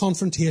sometimes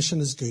confrontation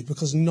is good,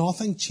 because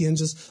nothing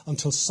changes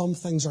until some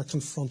things are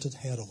confronted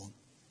head on.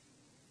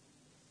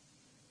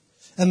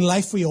 In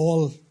life, we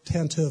all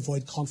tend to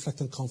avoid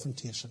conflict and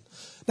confrontation.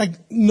 Like,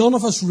 none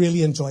of us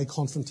really enjoy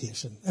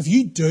confrontation. If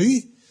you do,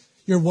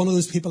 you're one of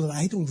those people that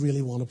I don't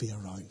really want to be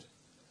around.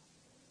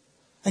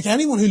 Like,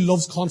 anyone who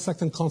loves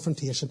conflict and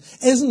confrontation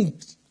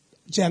isn't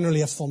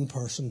generally a fun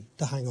person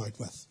to hang out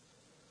with.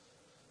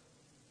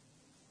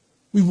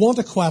 We want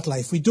a quiet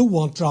life. We don't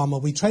want drama.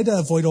 We try to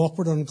avoid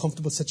awkward or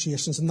uncomfortable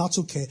situations, and that's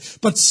okay.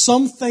 But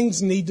some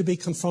things need to be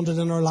confronted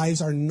in our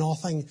lives, or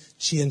nothing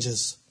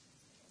changes.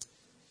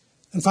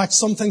 In fact,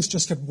 some things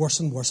just get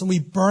worse and worse, and we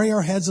bury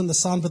our heads in the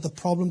sand, but the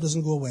problem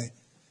doesn't go away.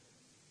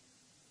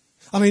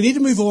 And I need to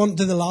move on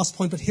to the last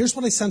point, but here's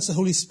what I sense the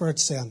Holy Spirit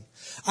saying.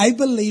 I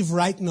believe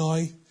right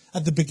now,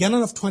 at the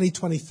beginning of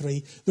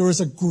 2023, there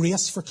is a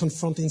grace for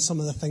confronting some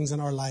of the things in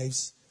our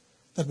lives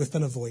that we've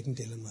been avoiding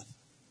dealing with.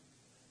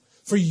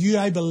 For you,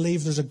 I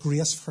believe there's a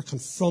grace for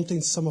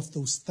confronting some of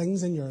those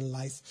things in your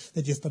life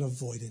that you've been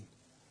avoiding.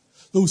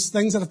 Those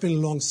things that have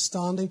been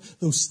long-standing,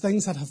 those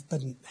things that have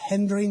been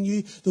hindering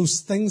you, those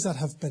things that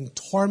have been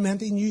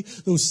tormenting you,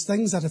 those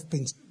things that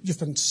you've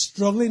been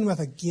struggling with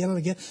again and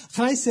again.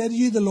 Can I say to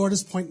you, the Lord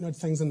is pointing out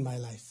things in my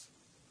life.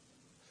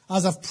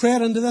 As I've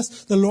prayed into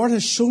this, the Lord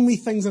has shown me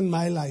things in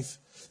my life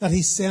that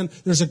He's saying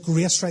there's a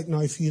grace right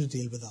now for you to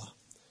deal with that.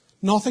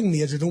 Nothing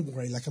major, don't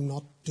worry, like I'm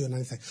not doing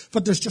anything.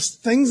 But there's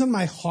just things in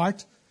my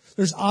heart,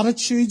 there's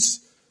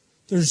attitudes,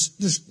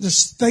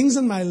 there's things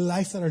in my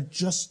life that are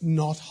just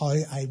not how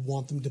I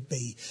want them to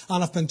be.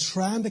 And I've been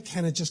trying to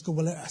kind of just go,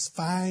 well, it's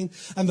fine.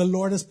 And the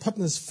Lord is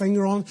putting His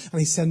finger on, and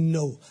He's saying,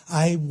 no,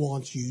 I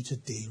want you to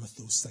deal with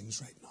those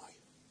things right now.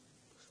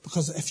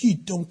 Because if you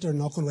don't, they're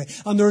not going away.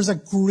 And there is a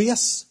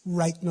grace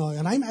right now,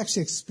 and I'm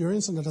actually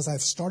experiencing it as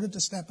I've started to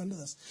step into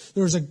this.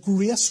 There is a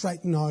grace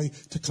right now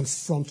to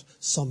confront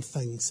some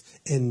things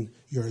in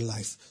your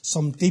life.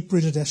 Some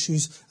deep-rooted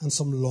issues and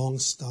some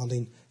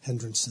long-standing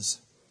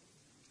hindrances.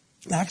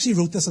 I actually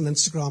wrote this on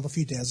Instagram a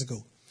few days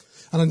ago.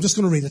 And I'm just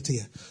going to read it to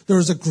you. There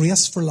is a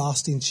grace for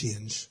lasting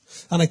change.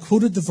 And I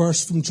quoted the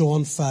verse from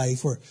John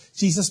 5 where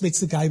Jesus meets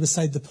the guy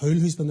beside the pool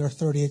who's been there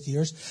 38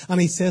 years. And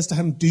he says to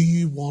him, do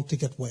you want to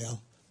get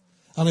well?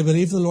 And I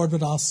believe the Lord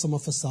would ask some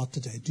of us that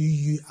today. Do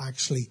you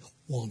actually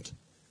want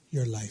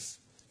your life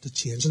to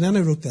change? And then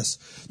I wrote this.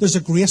 There's a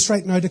grace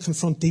right now to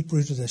confront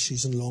deep-rooted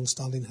issues and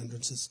long-standing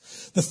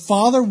hindrances. The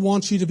Father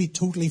wants you to be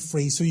totally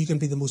free so you can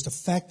be the most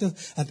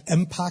effective and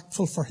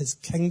impactful for his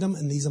kingdom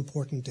in these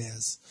important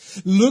days.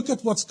 Look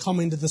at what's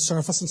coming to the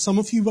surface, and some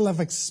of you will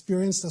have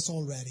experienced this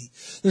already.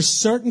 There's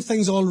certain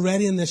things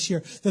already in this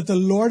year that the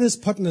Lord is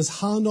putting his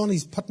hand on,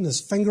 he's putting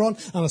his finger on,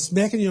 and it's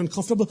making you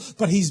uncomfortable,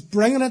 but he's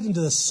bringing it into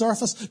the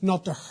surface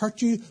not to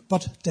hurt you,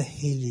 but to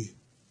heal you.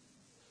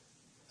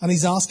 And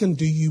he's asking,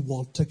 do you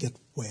want to get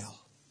well?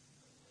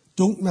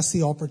 Don't miss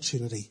the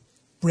opportunity.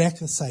 Break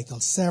the cycle,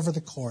 sever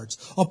the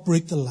cords,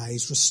 uproot the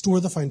lies, restore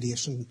the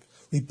foundation,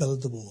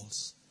 rebuild the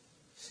walls.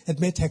 It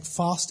may take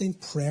fasting,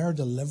 prayer,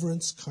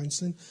 deliverance,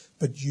 counselling,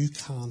 but you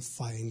can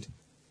find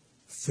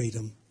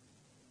freedom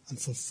and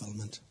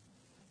fulfillment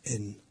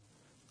in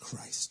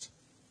Christ.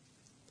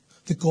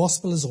 The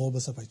gospel is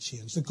always about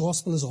change. The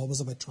gospel is always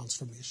about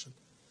transformation.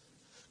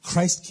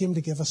 Christ came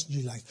to give us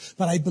new life.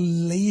 But I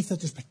believe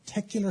that there's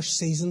particular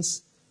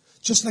seasons,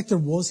 just like there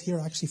was here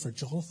actually for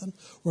Jonathan,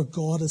 where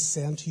God is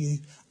saying to you,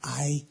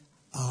 I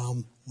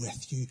am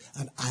with you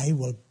and I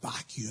will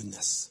back you in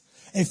this.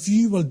 If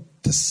you will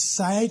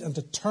decide and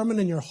determine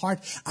in your heart,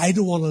 I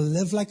don't want to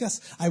live like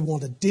this, I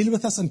want to deal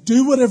with this and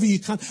do whatever you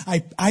can,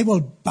 I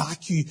will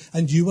back you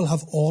and you will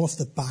have all of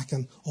the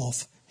backing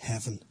of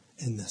heaven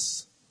in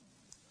this.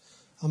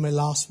 And my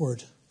last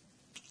word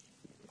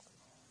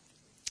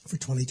for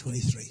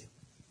 2023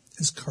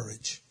 is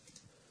courage.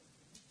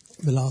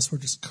 My last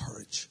word is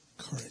courage.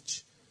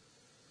 Courage.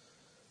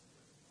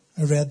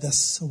 I read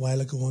this a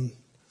while ago, and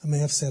I may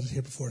have said it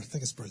here before. I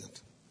think it's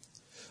brilliant.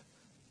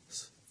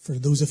 For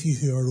those of you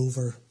who are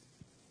over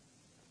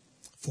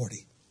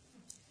 40.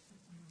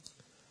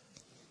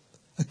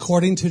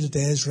 According to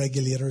today's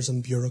regulators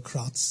and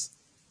bureaucrats,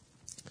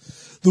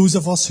 those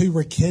of us who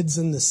were kids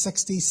in the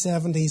 60s,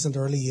 70s and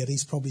early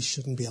 80s probably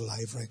shouldn't be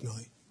alive right now.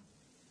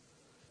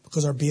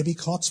 Because our baby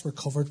cots were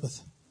covered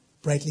with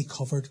brightly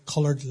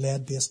coloured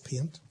lead-based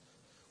paint,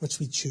 which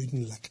we chewed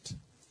and licked.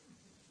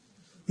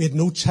 We had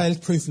no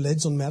child-proof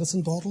lids on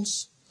medicine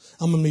bottles,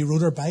 and when we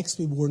rode our bikes,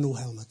 we wore no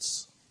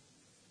helmets.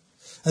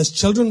 As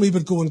children, we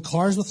would go in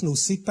cars with no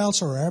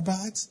seatbelts or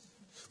airbags.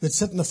 We'd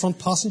sit in the front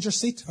passenger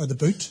seat, or the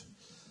boot,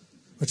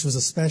 which was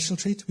a special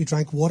treat. We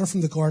drank water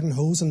from the garden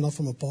hose and not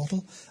from a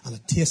bottle, and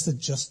it tasted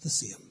just the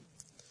same.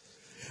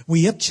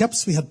 We ate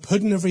chips, we had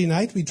pudding every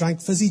night, we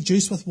drank fizzy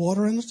juice with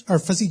water in it, or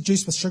fizzy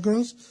juice with sugar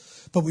in it,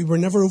 but we were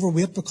never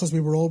overweight because we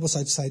were always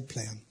outside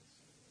playing.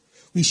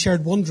 We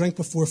shared one drink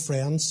with 4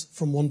 friends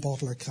from one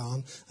bottle or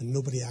can, and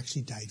nobody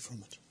actually died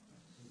from it.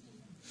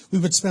 We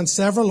would spend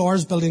several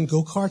hours building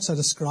go-karts out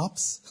of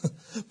scraps,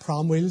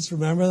 pram wheels,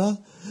 remember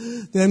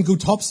that? Then go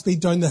top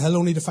speed down the hill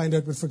only to find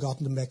out we'd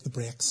forgotten to make the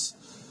brakes.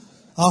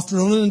 After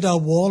running into a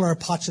wall or a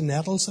patch of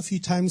nettles a few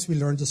times, we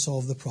learned to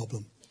solve the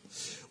problem.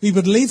 We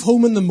would leave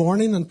home in the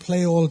morning and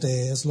play all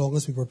day as long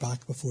as we were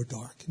back before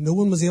dark. No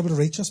one was able to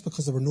reach us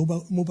because there were no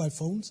mobile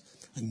phones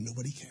and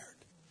nobody cared.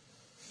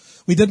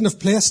 We didn't have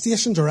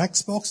PlayStations or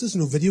Xboxes,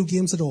 no video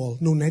games at all,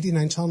 no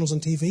 99 channels on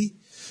TV,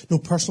 no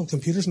personal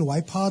computers, no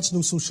iPads,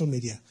 no social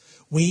media.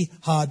 We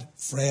had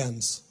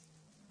friends.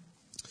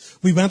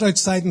 We went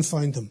outside and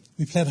found them.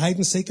 We played hide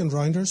and seek and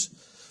rounders.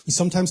 We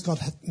sometimes got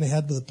hit in the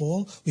head with a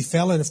ball. We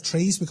fell out of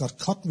trees. We got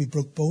cut and we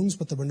broke bones,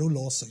 but there were no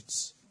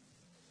lawsuits.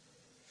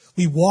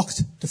 We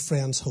walked to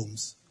friends'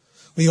 homes.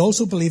 We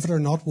also, believe it or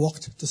not,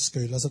 walked to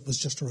school as it was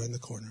just around the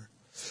corner.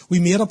 We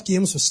made up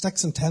games with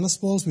sticks and tennis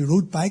balls. We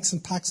rode bikes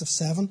in packs of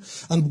 7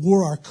 and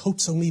wore our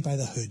coats only by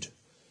the hood.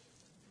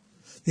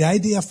 The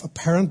idea of a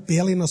parent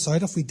bailing us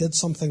out if we did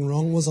something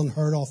wrong was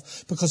unheard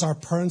of because our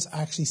parents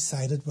actually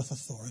sided with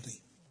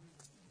authority.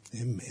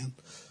 Amen.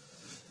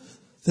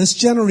 This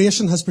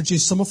generation has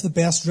produced some of the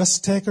best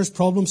risk takers,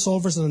 problem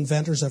solvers and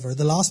inventors ever.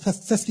 The last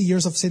 50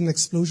 years have seen an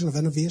explosion of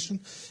innovation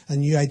and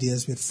new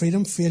ideas. We had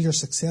freedom, failure,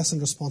 success and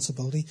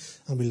responsibility,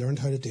 and we learned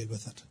how to deal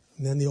with it.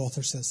 And then the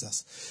author says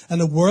this.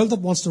 In a world that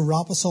wants to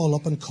wrap us all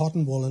up in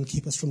cotton wool and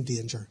keep us from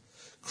danger,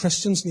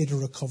 Christians need to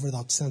recover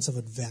that sense of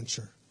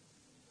adventure.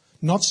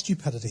 Not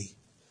stupidity,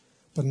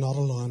 but not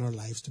allowing our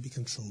lives to be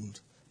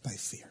controlled by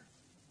fear.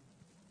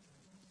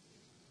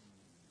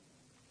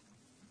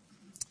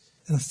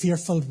 In a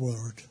fear-filled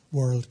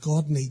world,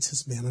 God needs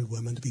his men and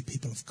women to be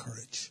people of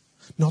courage.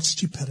 Not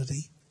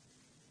stupidity,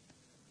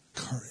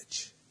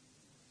 courage.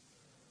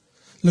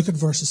 Look at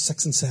verses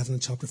 6 and 7 in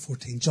chapter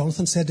 14.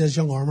 Jonathan said to his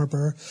young armor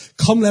bearer,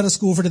 "Come, let us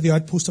go over to the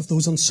outpost of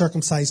those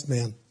uncircumcised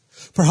men."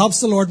 Perhaps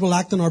the Lord will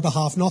act on our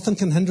behalf. Nothing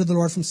can hinder the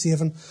Lord from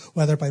saving,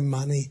 whether by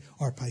many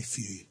or by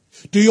few.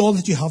 Do all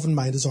that you have in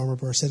mind, his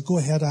armor-bearer said. Go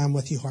ahead, I am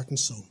with you, heart and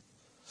soul.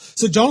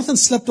 So Jonathan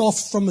slipped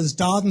off from his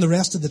dad and the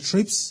rest of the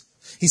troops.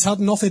 He's had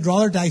enough. He'd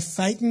rather die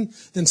fighting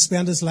than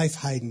spend his life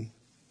hiding.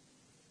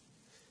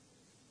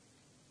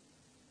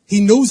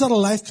 He knows that a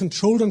life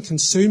controlled and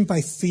consumed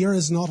by fear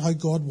is not how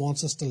God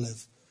wants us to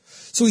live.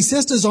 So he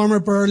says to his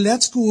armor-bearer,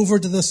 let's go over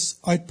to this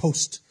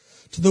outpost,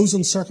 to those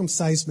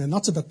uncircumcised men.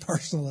 That's a bit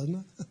personal, isn't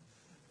it?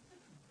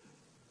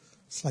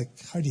 It's like,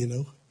 how do you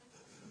know?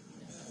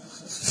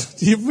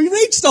 We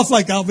read stuff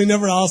like that, we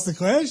never ask the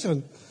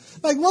question.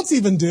 Like, what's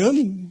he been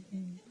doing?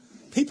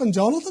 Peeping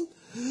Jonathan?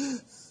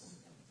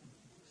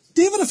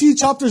 David, a few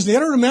chapters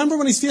later, remember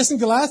when he's facing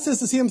Goliath, says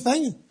the same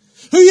thing.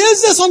 Who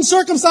is this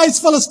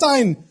uncircumcised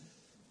Philistine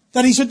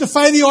that he should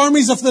defy the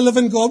armies of the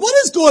living God? What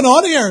is going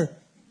on here?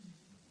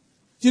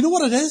 Do you know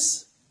what it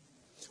is?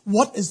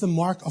 What is the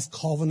mark of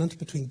covenant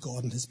between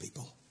God and his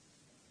people?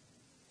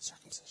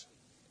 Circumcision.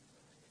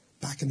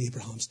 Back in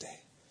Abraham's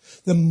day.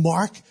 The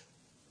mark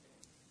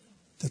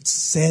that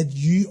said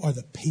you are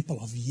the people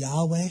of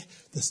Yahweh,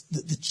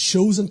 the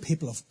chosen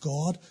people of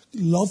God,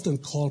 loved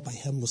and called by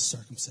him, was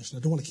circumcision.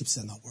 I don't want to keep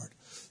saying that word.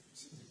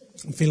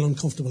 I'm feeling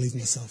uncomfortable even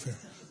myself here.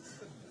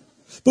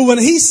 But when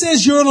he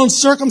says you're an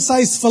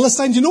uncircumcised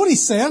Philistine, do you know what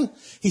he's saying?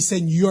 He's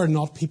saying you're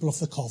not people of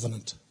the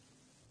covenant.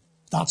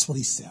 That's what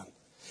he's saying.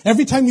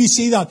 Every time you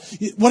see that,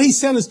 what he's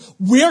saying is,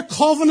 we're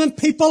covenant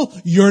people,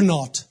 you're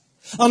not.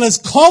 And as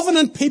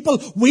covenant people,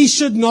 we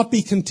should not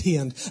be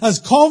contained. As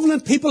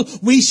covenant people,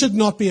 we should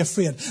not be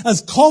afraid.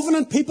 As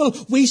covenant people,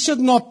 we should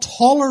not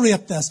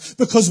tolerate this,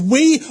 because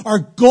we are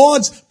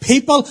God's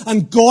people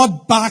and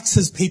God backs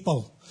his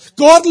people.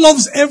 God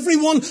loves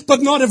everyone,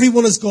 but not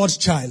everyone is God's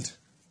child.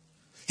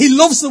 He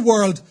loves the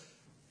world,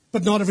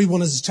 but not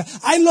everyone is his child.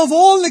 I love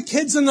all the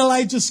kids in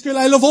Elijah's school.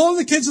 I love all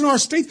the kids in our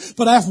street,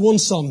 but I have one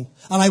son,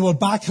 and I will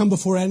back him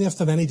before any of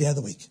them any day of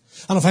the week.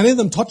 And if any of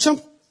them touch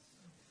him,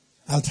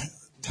 I'll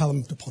tell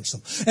him to punch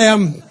them.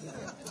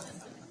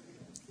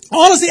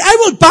 Honestly, I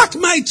will back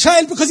my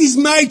child because he's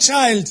my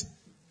child.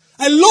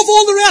 I love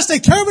all the rest. I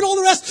care about all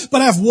the rest,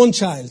 but I have one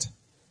child.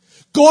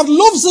 God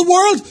loves the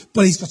world,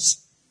 but he's got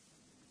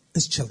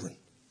his children.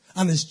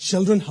 And his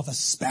children have a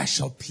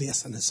special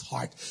place in his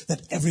heart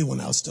that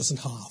everyone else doesn't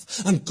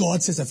have. And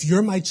God says, if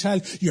you're my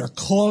child, you're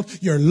called,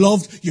 you're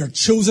loved, you're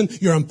chosen,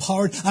 you're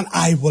empowered, and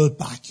I will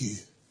back you.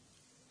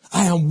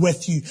 I am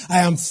with you, I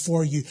am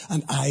for you,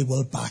 and I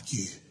will back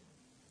you.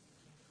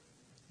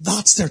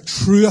 That's their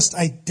truest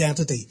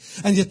identity.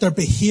 And yet they're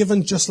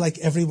behaving just like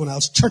everyone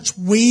else. Church,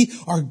 we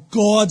are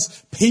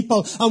God's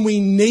people, and we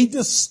need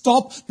to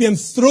stop being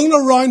thrown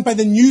around by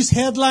the news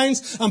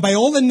headlines and by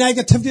all the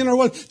negativity in our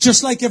world,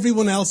 just like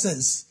everyone else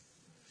is.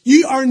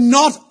 You are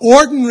not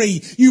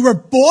ordinary. You were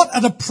bought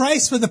at a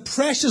price with the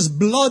precious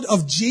blood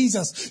of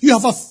Jesus. You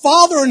have a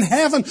Father in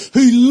heaven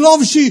who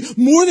loves you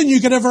more than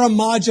you could ever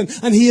imagine.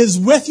 And he is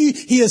with you.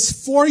 He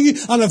is for you.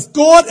 And if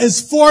God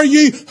is for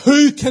you,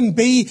 who can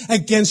be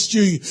against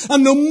you?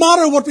 And no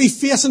matter what we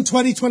face in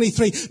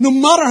 2023, no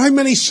matter how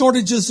many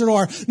shortages there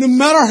are, no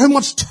matter how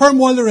much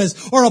turmoil there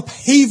is, or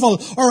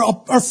upheaval,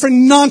 or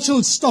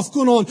financial stuff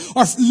going on,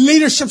 or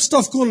leadership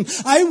stuff going on,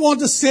 I want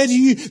to say to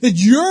you that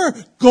your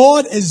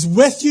God is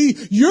with you,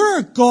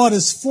 your God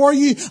is for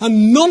you,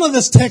 and none of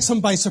this takes him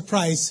by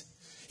surprise.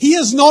 He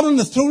is not on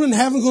the throne in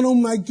heaven going, oh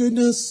my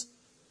goodness,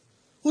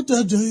 what did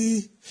I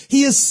do?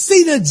 He is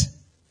seated.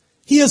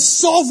 He is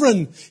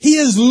sovereign. He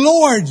is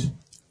Lord.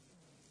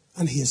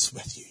 And he is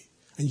with you.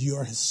 And you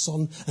are his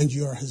son, and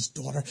you are his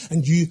daughter,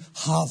 and you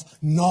have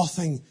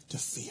nothing to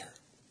fear.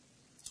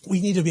 We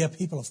need to be a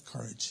people of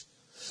courage.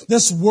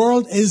 This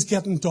world is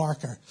getting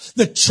darker.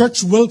 The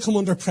church will come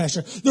under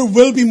pressure. There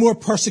will be more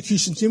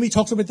persecution. Jimmy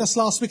talked about this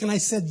last week, and I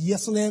said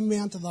yes and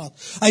amen to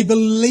that. I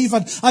believe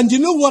it. And you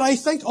know what I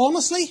think,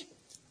 honestly?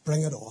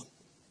 Bring it on.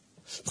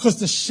 Because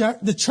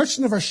the church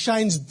never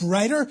shines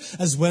brighter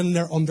as when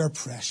they're under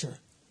pressure.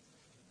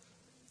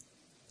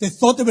 They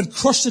thought they would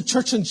crush the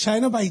church in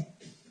China by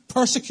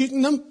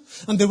persecuting them,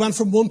 and they went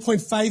from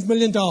 1.5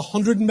 million to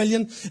 100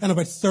 million in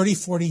about 30,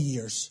 40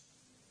 years.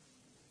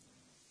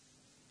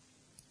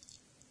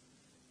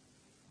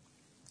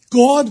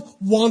 God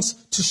wants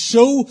to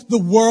show the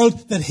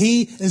world that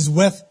he is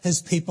with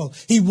his people.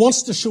 He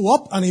wants to show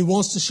up and he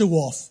wants to show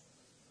off.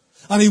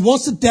 And he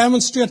wants to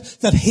demonstrate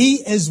that he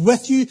is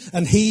with you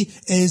and he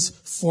is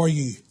for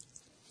you.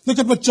 Look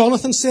at what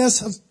Jonathan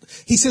says.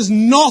 He says,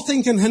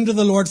 nothing can hinder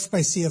the Lord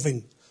by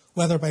saving,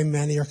 whether by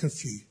many or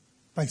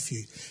by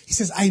few. He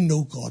says, I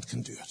know God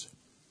can do it.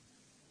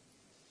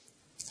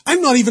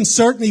 I'm not even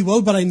certain he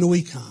will, but I know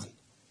he can.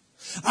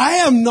 I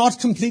am not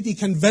completely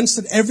convinced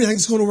that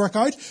everything's going to work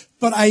out,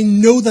 but I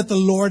know that the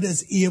Lord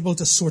is able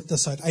to sort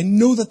this out. I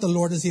know that the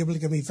Lord is able to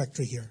give me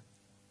victory here.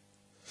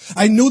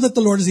 I know that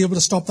the Lord is able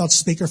to stop that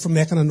speaker from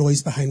making a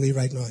noise behind me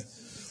right now.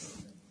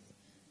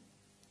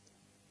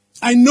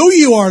 I know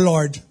you are,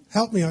 Lord.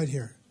 Help me out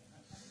here.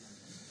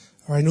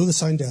 Or I know the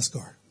sound desk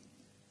are.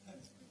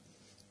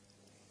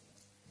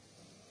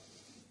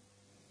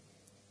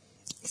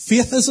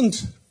 Faith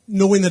isn't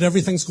knowing that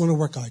everything's going to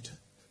work out.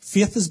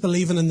 Faith is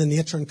believing in the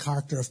nature and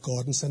character of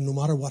God and saying, no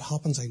matter what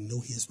happens, I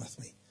know he is with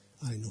me.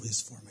 And I know he is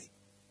for me.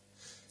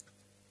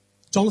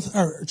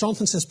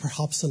 Jonathan says,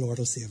 perhaps the Lord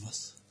will save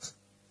us.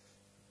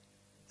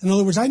 In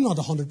other words, I'm not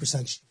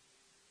 100% sure,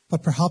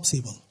 but perhaps he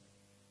will.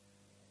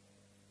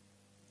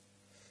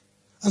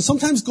 And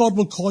sometimes God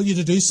will call you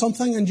to do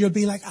something and you'll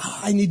be like,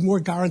 I need more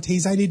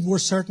guarantees, I need more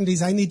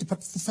certainties, I need to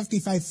put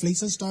 55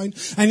 fleeces down,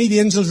 I need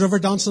Angels River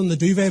dancing on the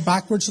duvet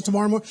backwards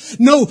tomorrow morning.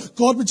 No,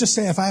 God would just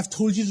say, if I have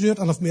told you to do it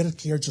and I've made it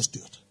clear, just do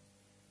it.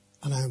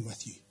 And I am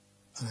with you,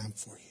 and I am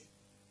for you.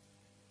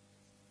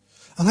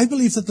 And I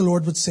believe that the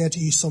Lord would say to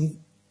you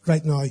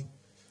right now,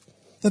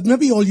 that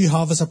maybe all you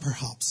have is a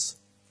perhaps.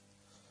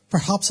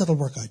 Perhaps it'll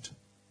work out.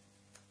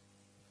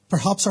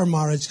 Perhaps our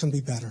marriage can be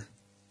better.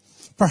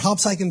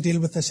 Perhaps I can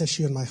deal with this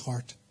issue in my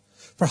heart.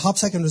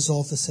 Perhaps I can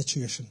resolve this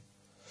situation.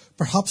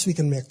 Perhaps we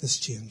can make this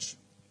change.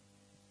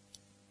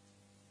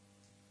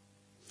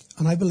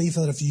 And I believe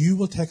that if you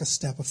will take a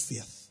step of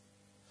faith,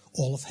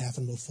 all of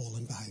heaven will fall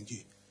in behind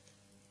you.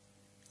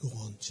 Go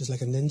on. She's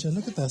like a ninja.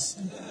 Look at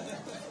this.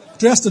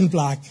 Dressed in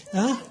black.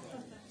 Huh?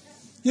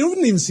 You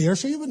wouldn't even see her,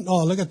 so you wouldn't.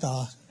 Oh, look at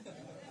that.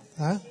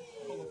 Huh?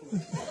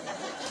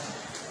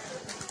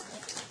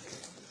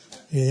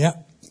 Yeah.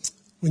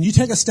 When you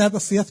take a step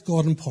of faith,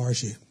 God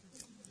empowers you.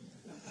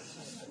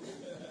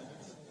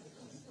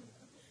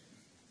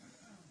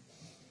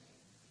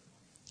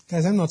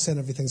 Guys, I'm not saying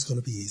everything's going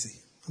to be easy.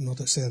 I'm not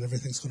saying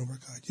everything's going to work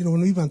out. You know,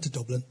 when we went to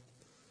Dublin,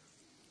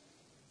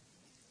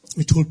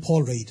 we told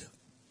Paul Reid,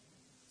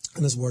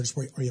 and his words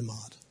were, are you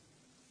mad?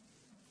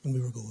 When we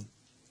were going.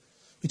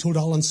 We told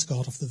Alan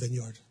Scott of the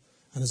Vineyard,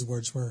 and his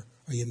words were,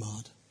 are you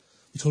mad?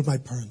 We told my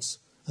parents,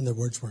 and their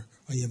words were,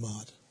 are you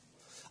mad?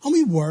 And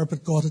we were,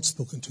 but God had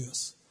spoken to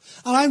us.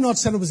 And I'm not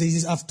saying it was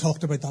easy. I've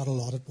talked about that a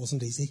lot. It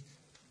wasn't easy.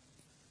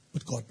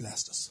 But God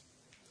blessed us.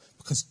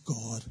 Because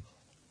God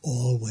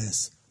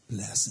always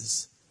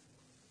blesses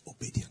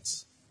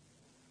obedience.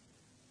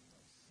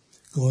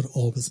 God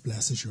always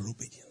blesses your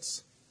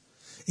obedience.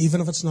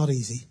 Even if it's not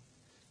easy,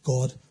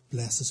 God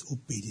blesses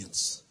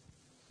obedience.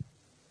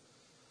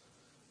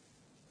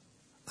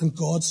 And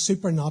God's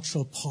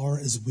supernatural power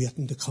is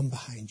waiting to come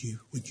behind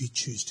you when you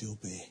choose to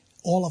obey.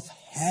 All of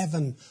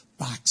heaven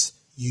backs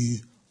you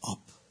up.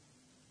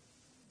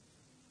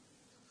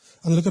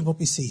 And look at what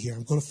we see here.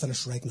 I'm going to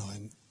finish right now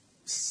in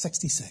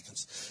 60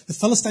 seconds. The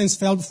Philistines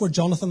fell before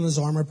Jonathan, and his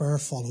armor bearer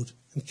followed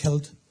and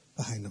killed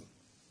behind him.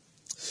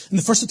 In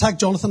the first attack,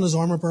 Jonathan and his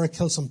armor bearer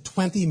killed some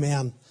 20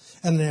 men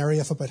in an area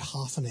of about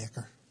half an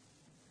acre.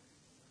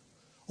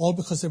 All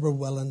because they were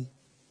willing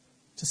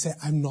to say,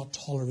 I'm not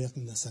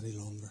tolerating this any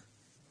longer.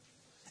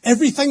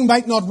 Everything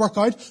might not work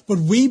out, but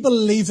we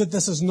believe that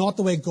this is not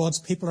the way God's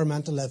people are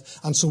meant to live,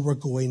 and so we're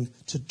going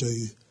to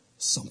do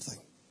something.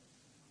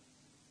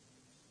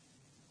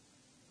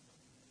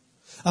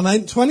 And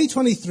in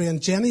 2023,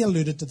 and Jenny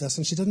alluded to this,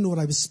 and she didn't know what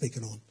I was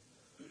speaking on.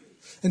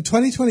 In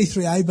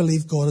 2023, I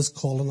believe God is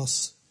calling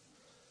us,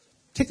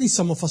 particularly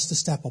some of us, to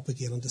step up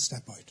again and to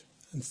step out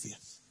in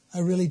faith. I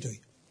really do.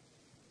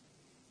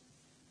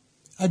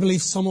 I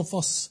believe some of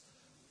us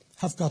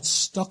have got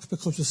stuck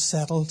because we've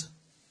settled.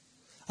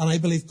 And I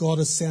believe God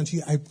is saying to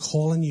you, I'm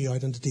calling you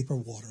out into deeper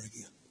water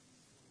again.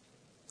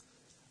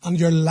 And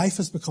your life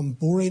has become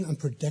boring and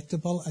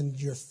predictable, and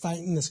you're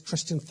finding this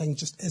Christian thing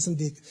just isn't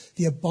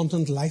the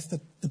abundant life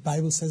that the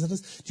Bible says it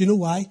is. Do you know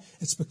why?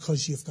 It's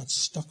because you've got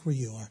stuck where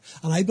you are.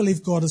 And I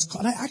believe God is,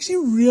 and I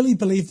actually really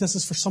believe this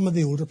is for some of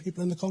the older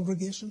people in the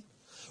congregation.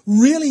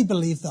 Really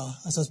believe that,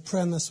 as I was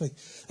praying this week,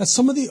 that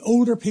some of the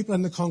older people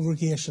in the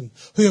congregation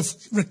who have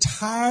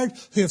retired,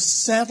 who have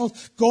settled,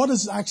 God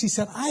has actually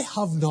said, I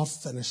have not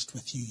finished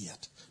with you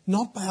yet.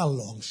 Not by a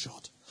long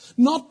shot.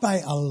 Not by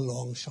a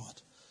long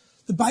shot.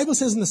 The Bible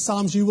says in the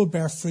Psalms, you will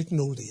bear fruit in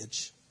old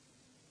age.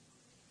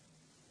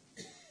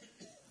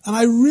 And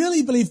I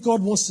really believe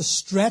God wants to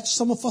stretch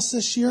some of us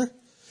this year.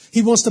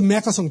 He wants to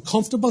make us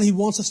uncomfortable. He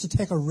wants us to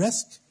take a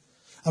risk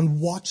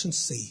and watch and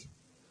see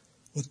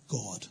what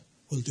God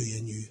will do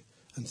in you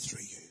and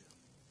through you.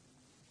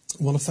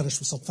 I want to finish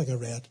with something I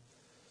read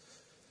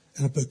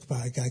in a book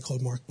by a guy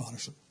called Mark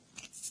Batterson.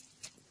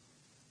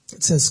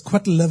 It says,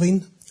 quit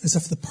living as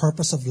if the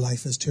purpose of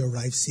life is to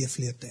arrive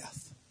safely at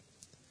death.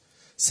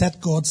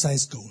 Set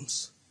God-sized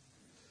goals.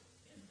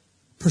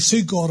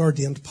 Pursue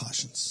God-ordained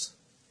passions.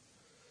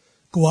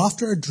 Go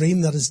after a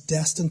dream that is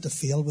destined to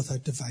fail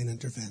without divine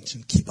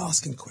intervention. Keep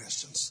asking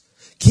questions.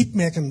 Keep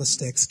making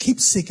mistakes.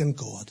 Keep seeking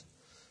God.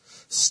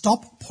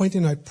 Stop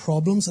pointing out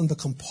problems and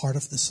become part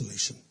of the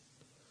solution.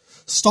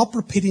 Stop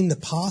repeating the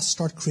past,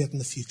 start creating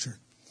the future.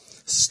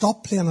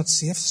 Stop playing it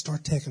safe,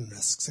 start taking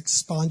risks.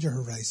 Expand your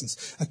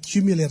horizons.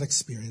 Accumulate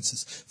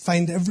experiences.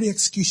 Find every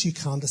excuse you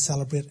can to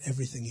celebrate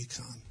everything you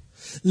can.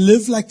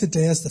 Live like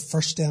today is the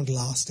first day and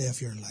last day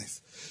of your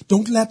life.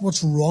 Don't let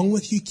what's wrong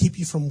with you keep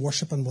you from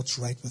worshiping what's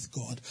right with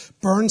God.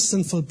 Burn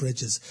sinful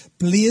bridges.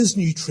 Blaze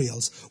new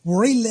trails.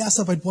 Worry less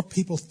about what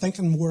people think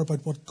and more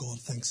about what God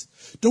thinks.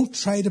 Don't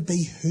try to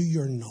be who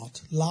you're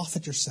not. Laugh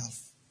at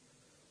yourself.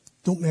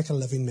 Don't make a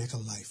living, make a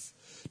life.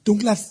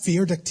 Don't let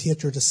fear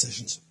dictate your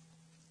decisions.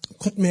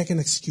 Quit making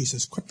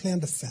excuses. Quit playing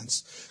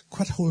defence.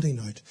 Quit holding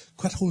out.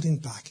 Quit holding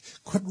back.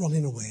 Quit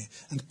running away.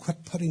 And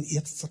quit putting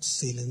 8-foot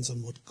ceilings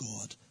on what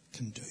God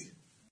can do.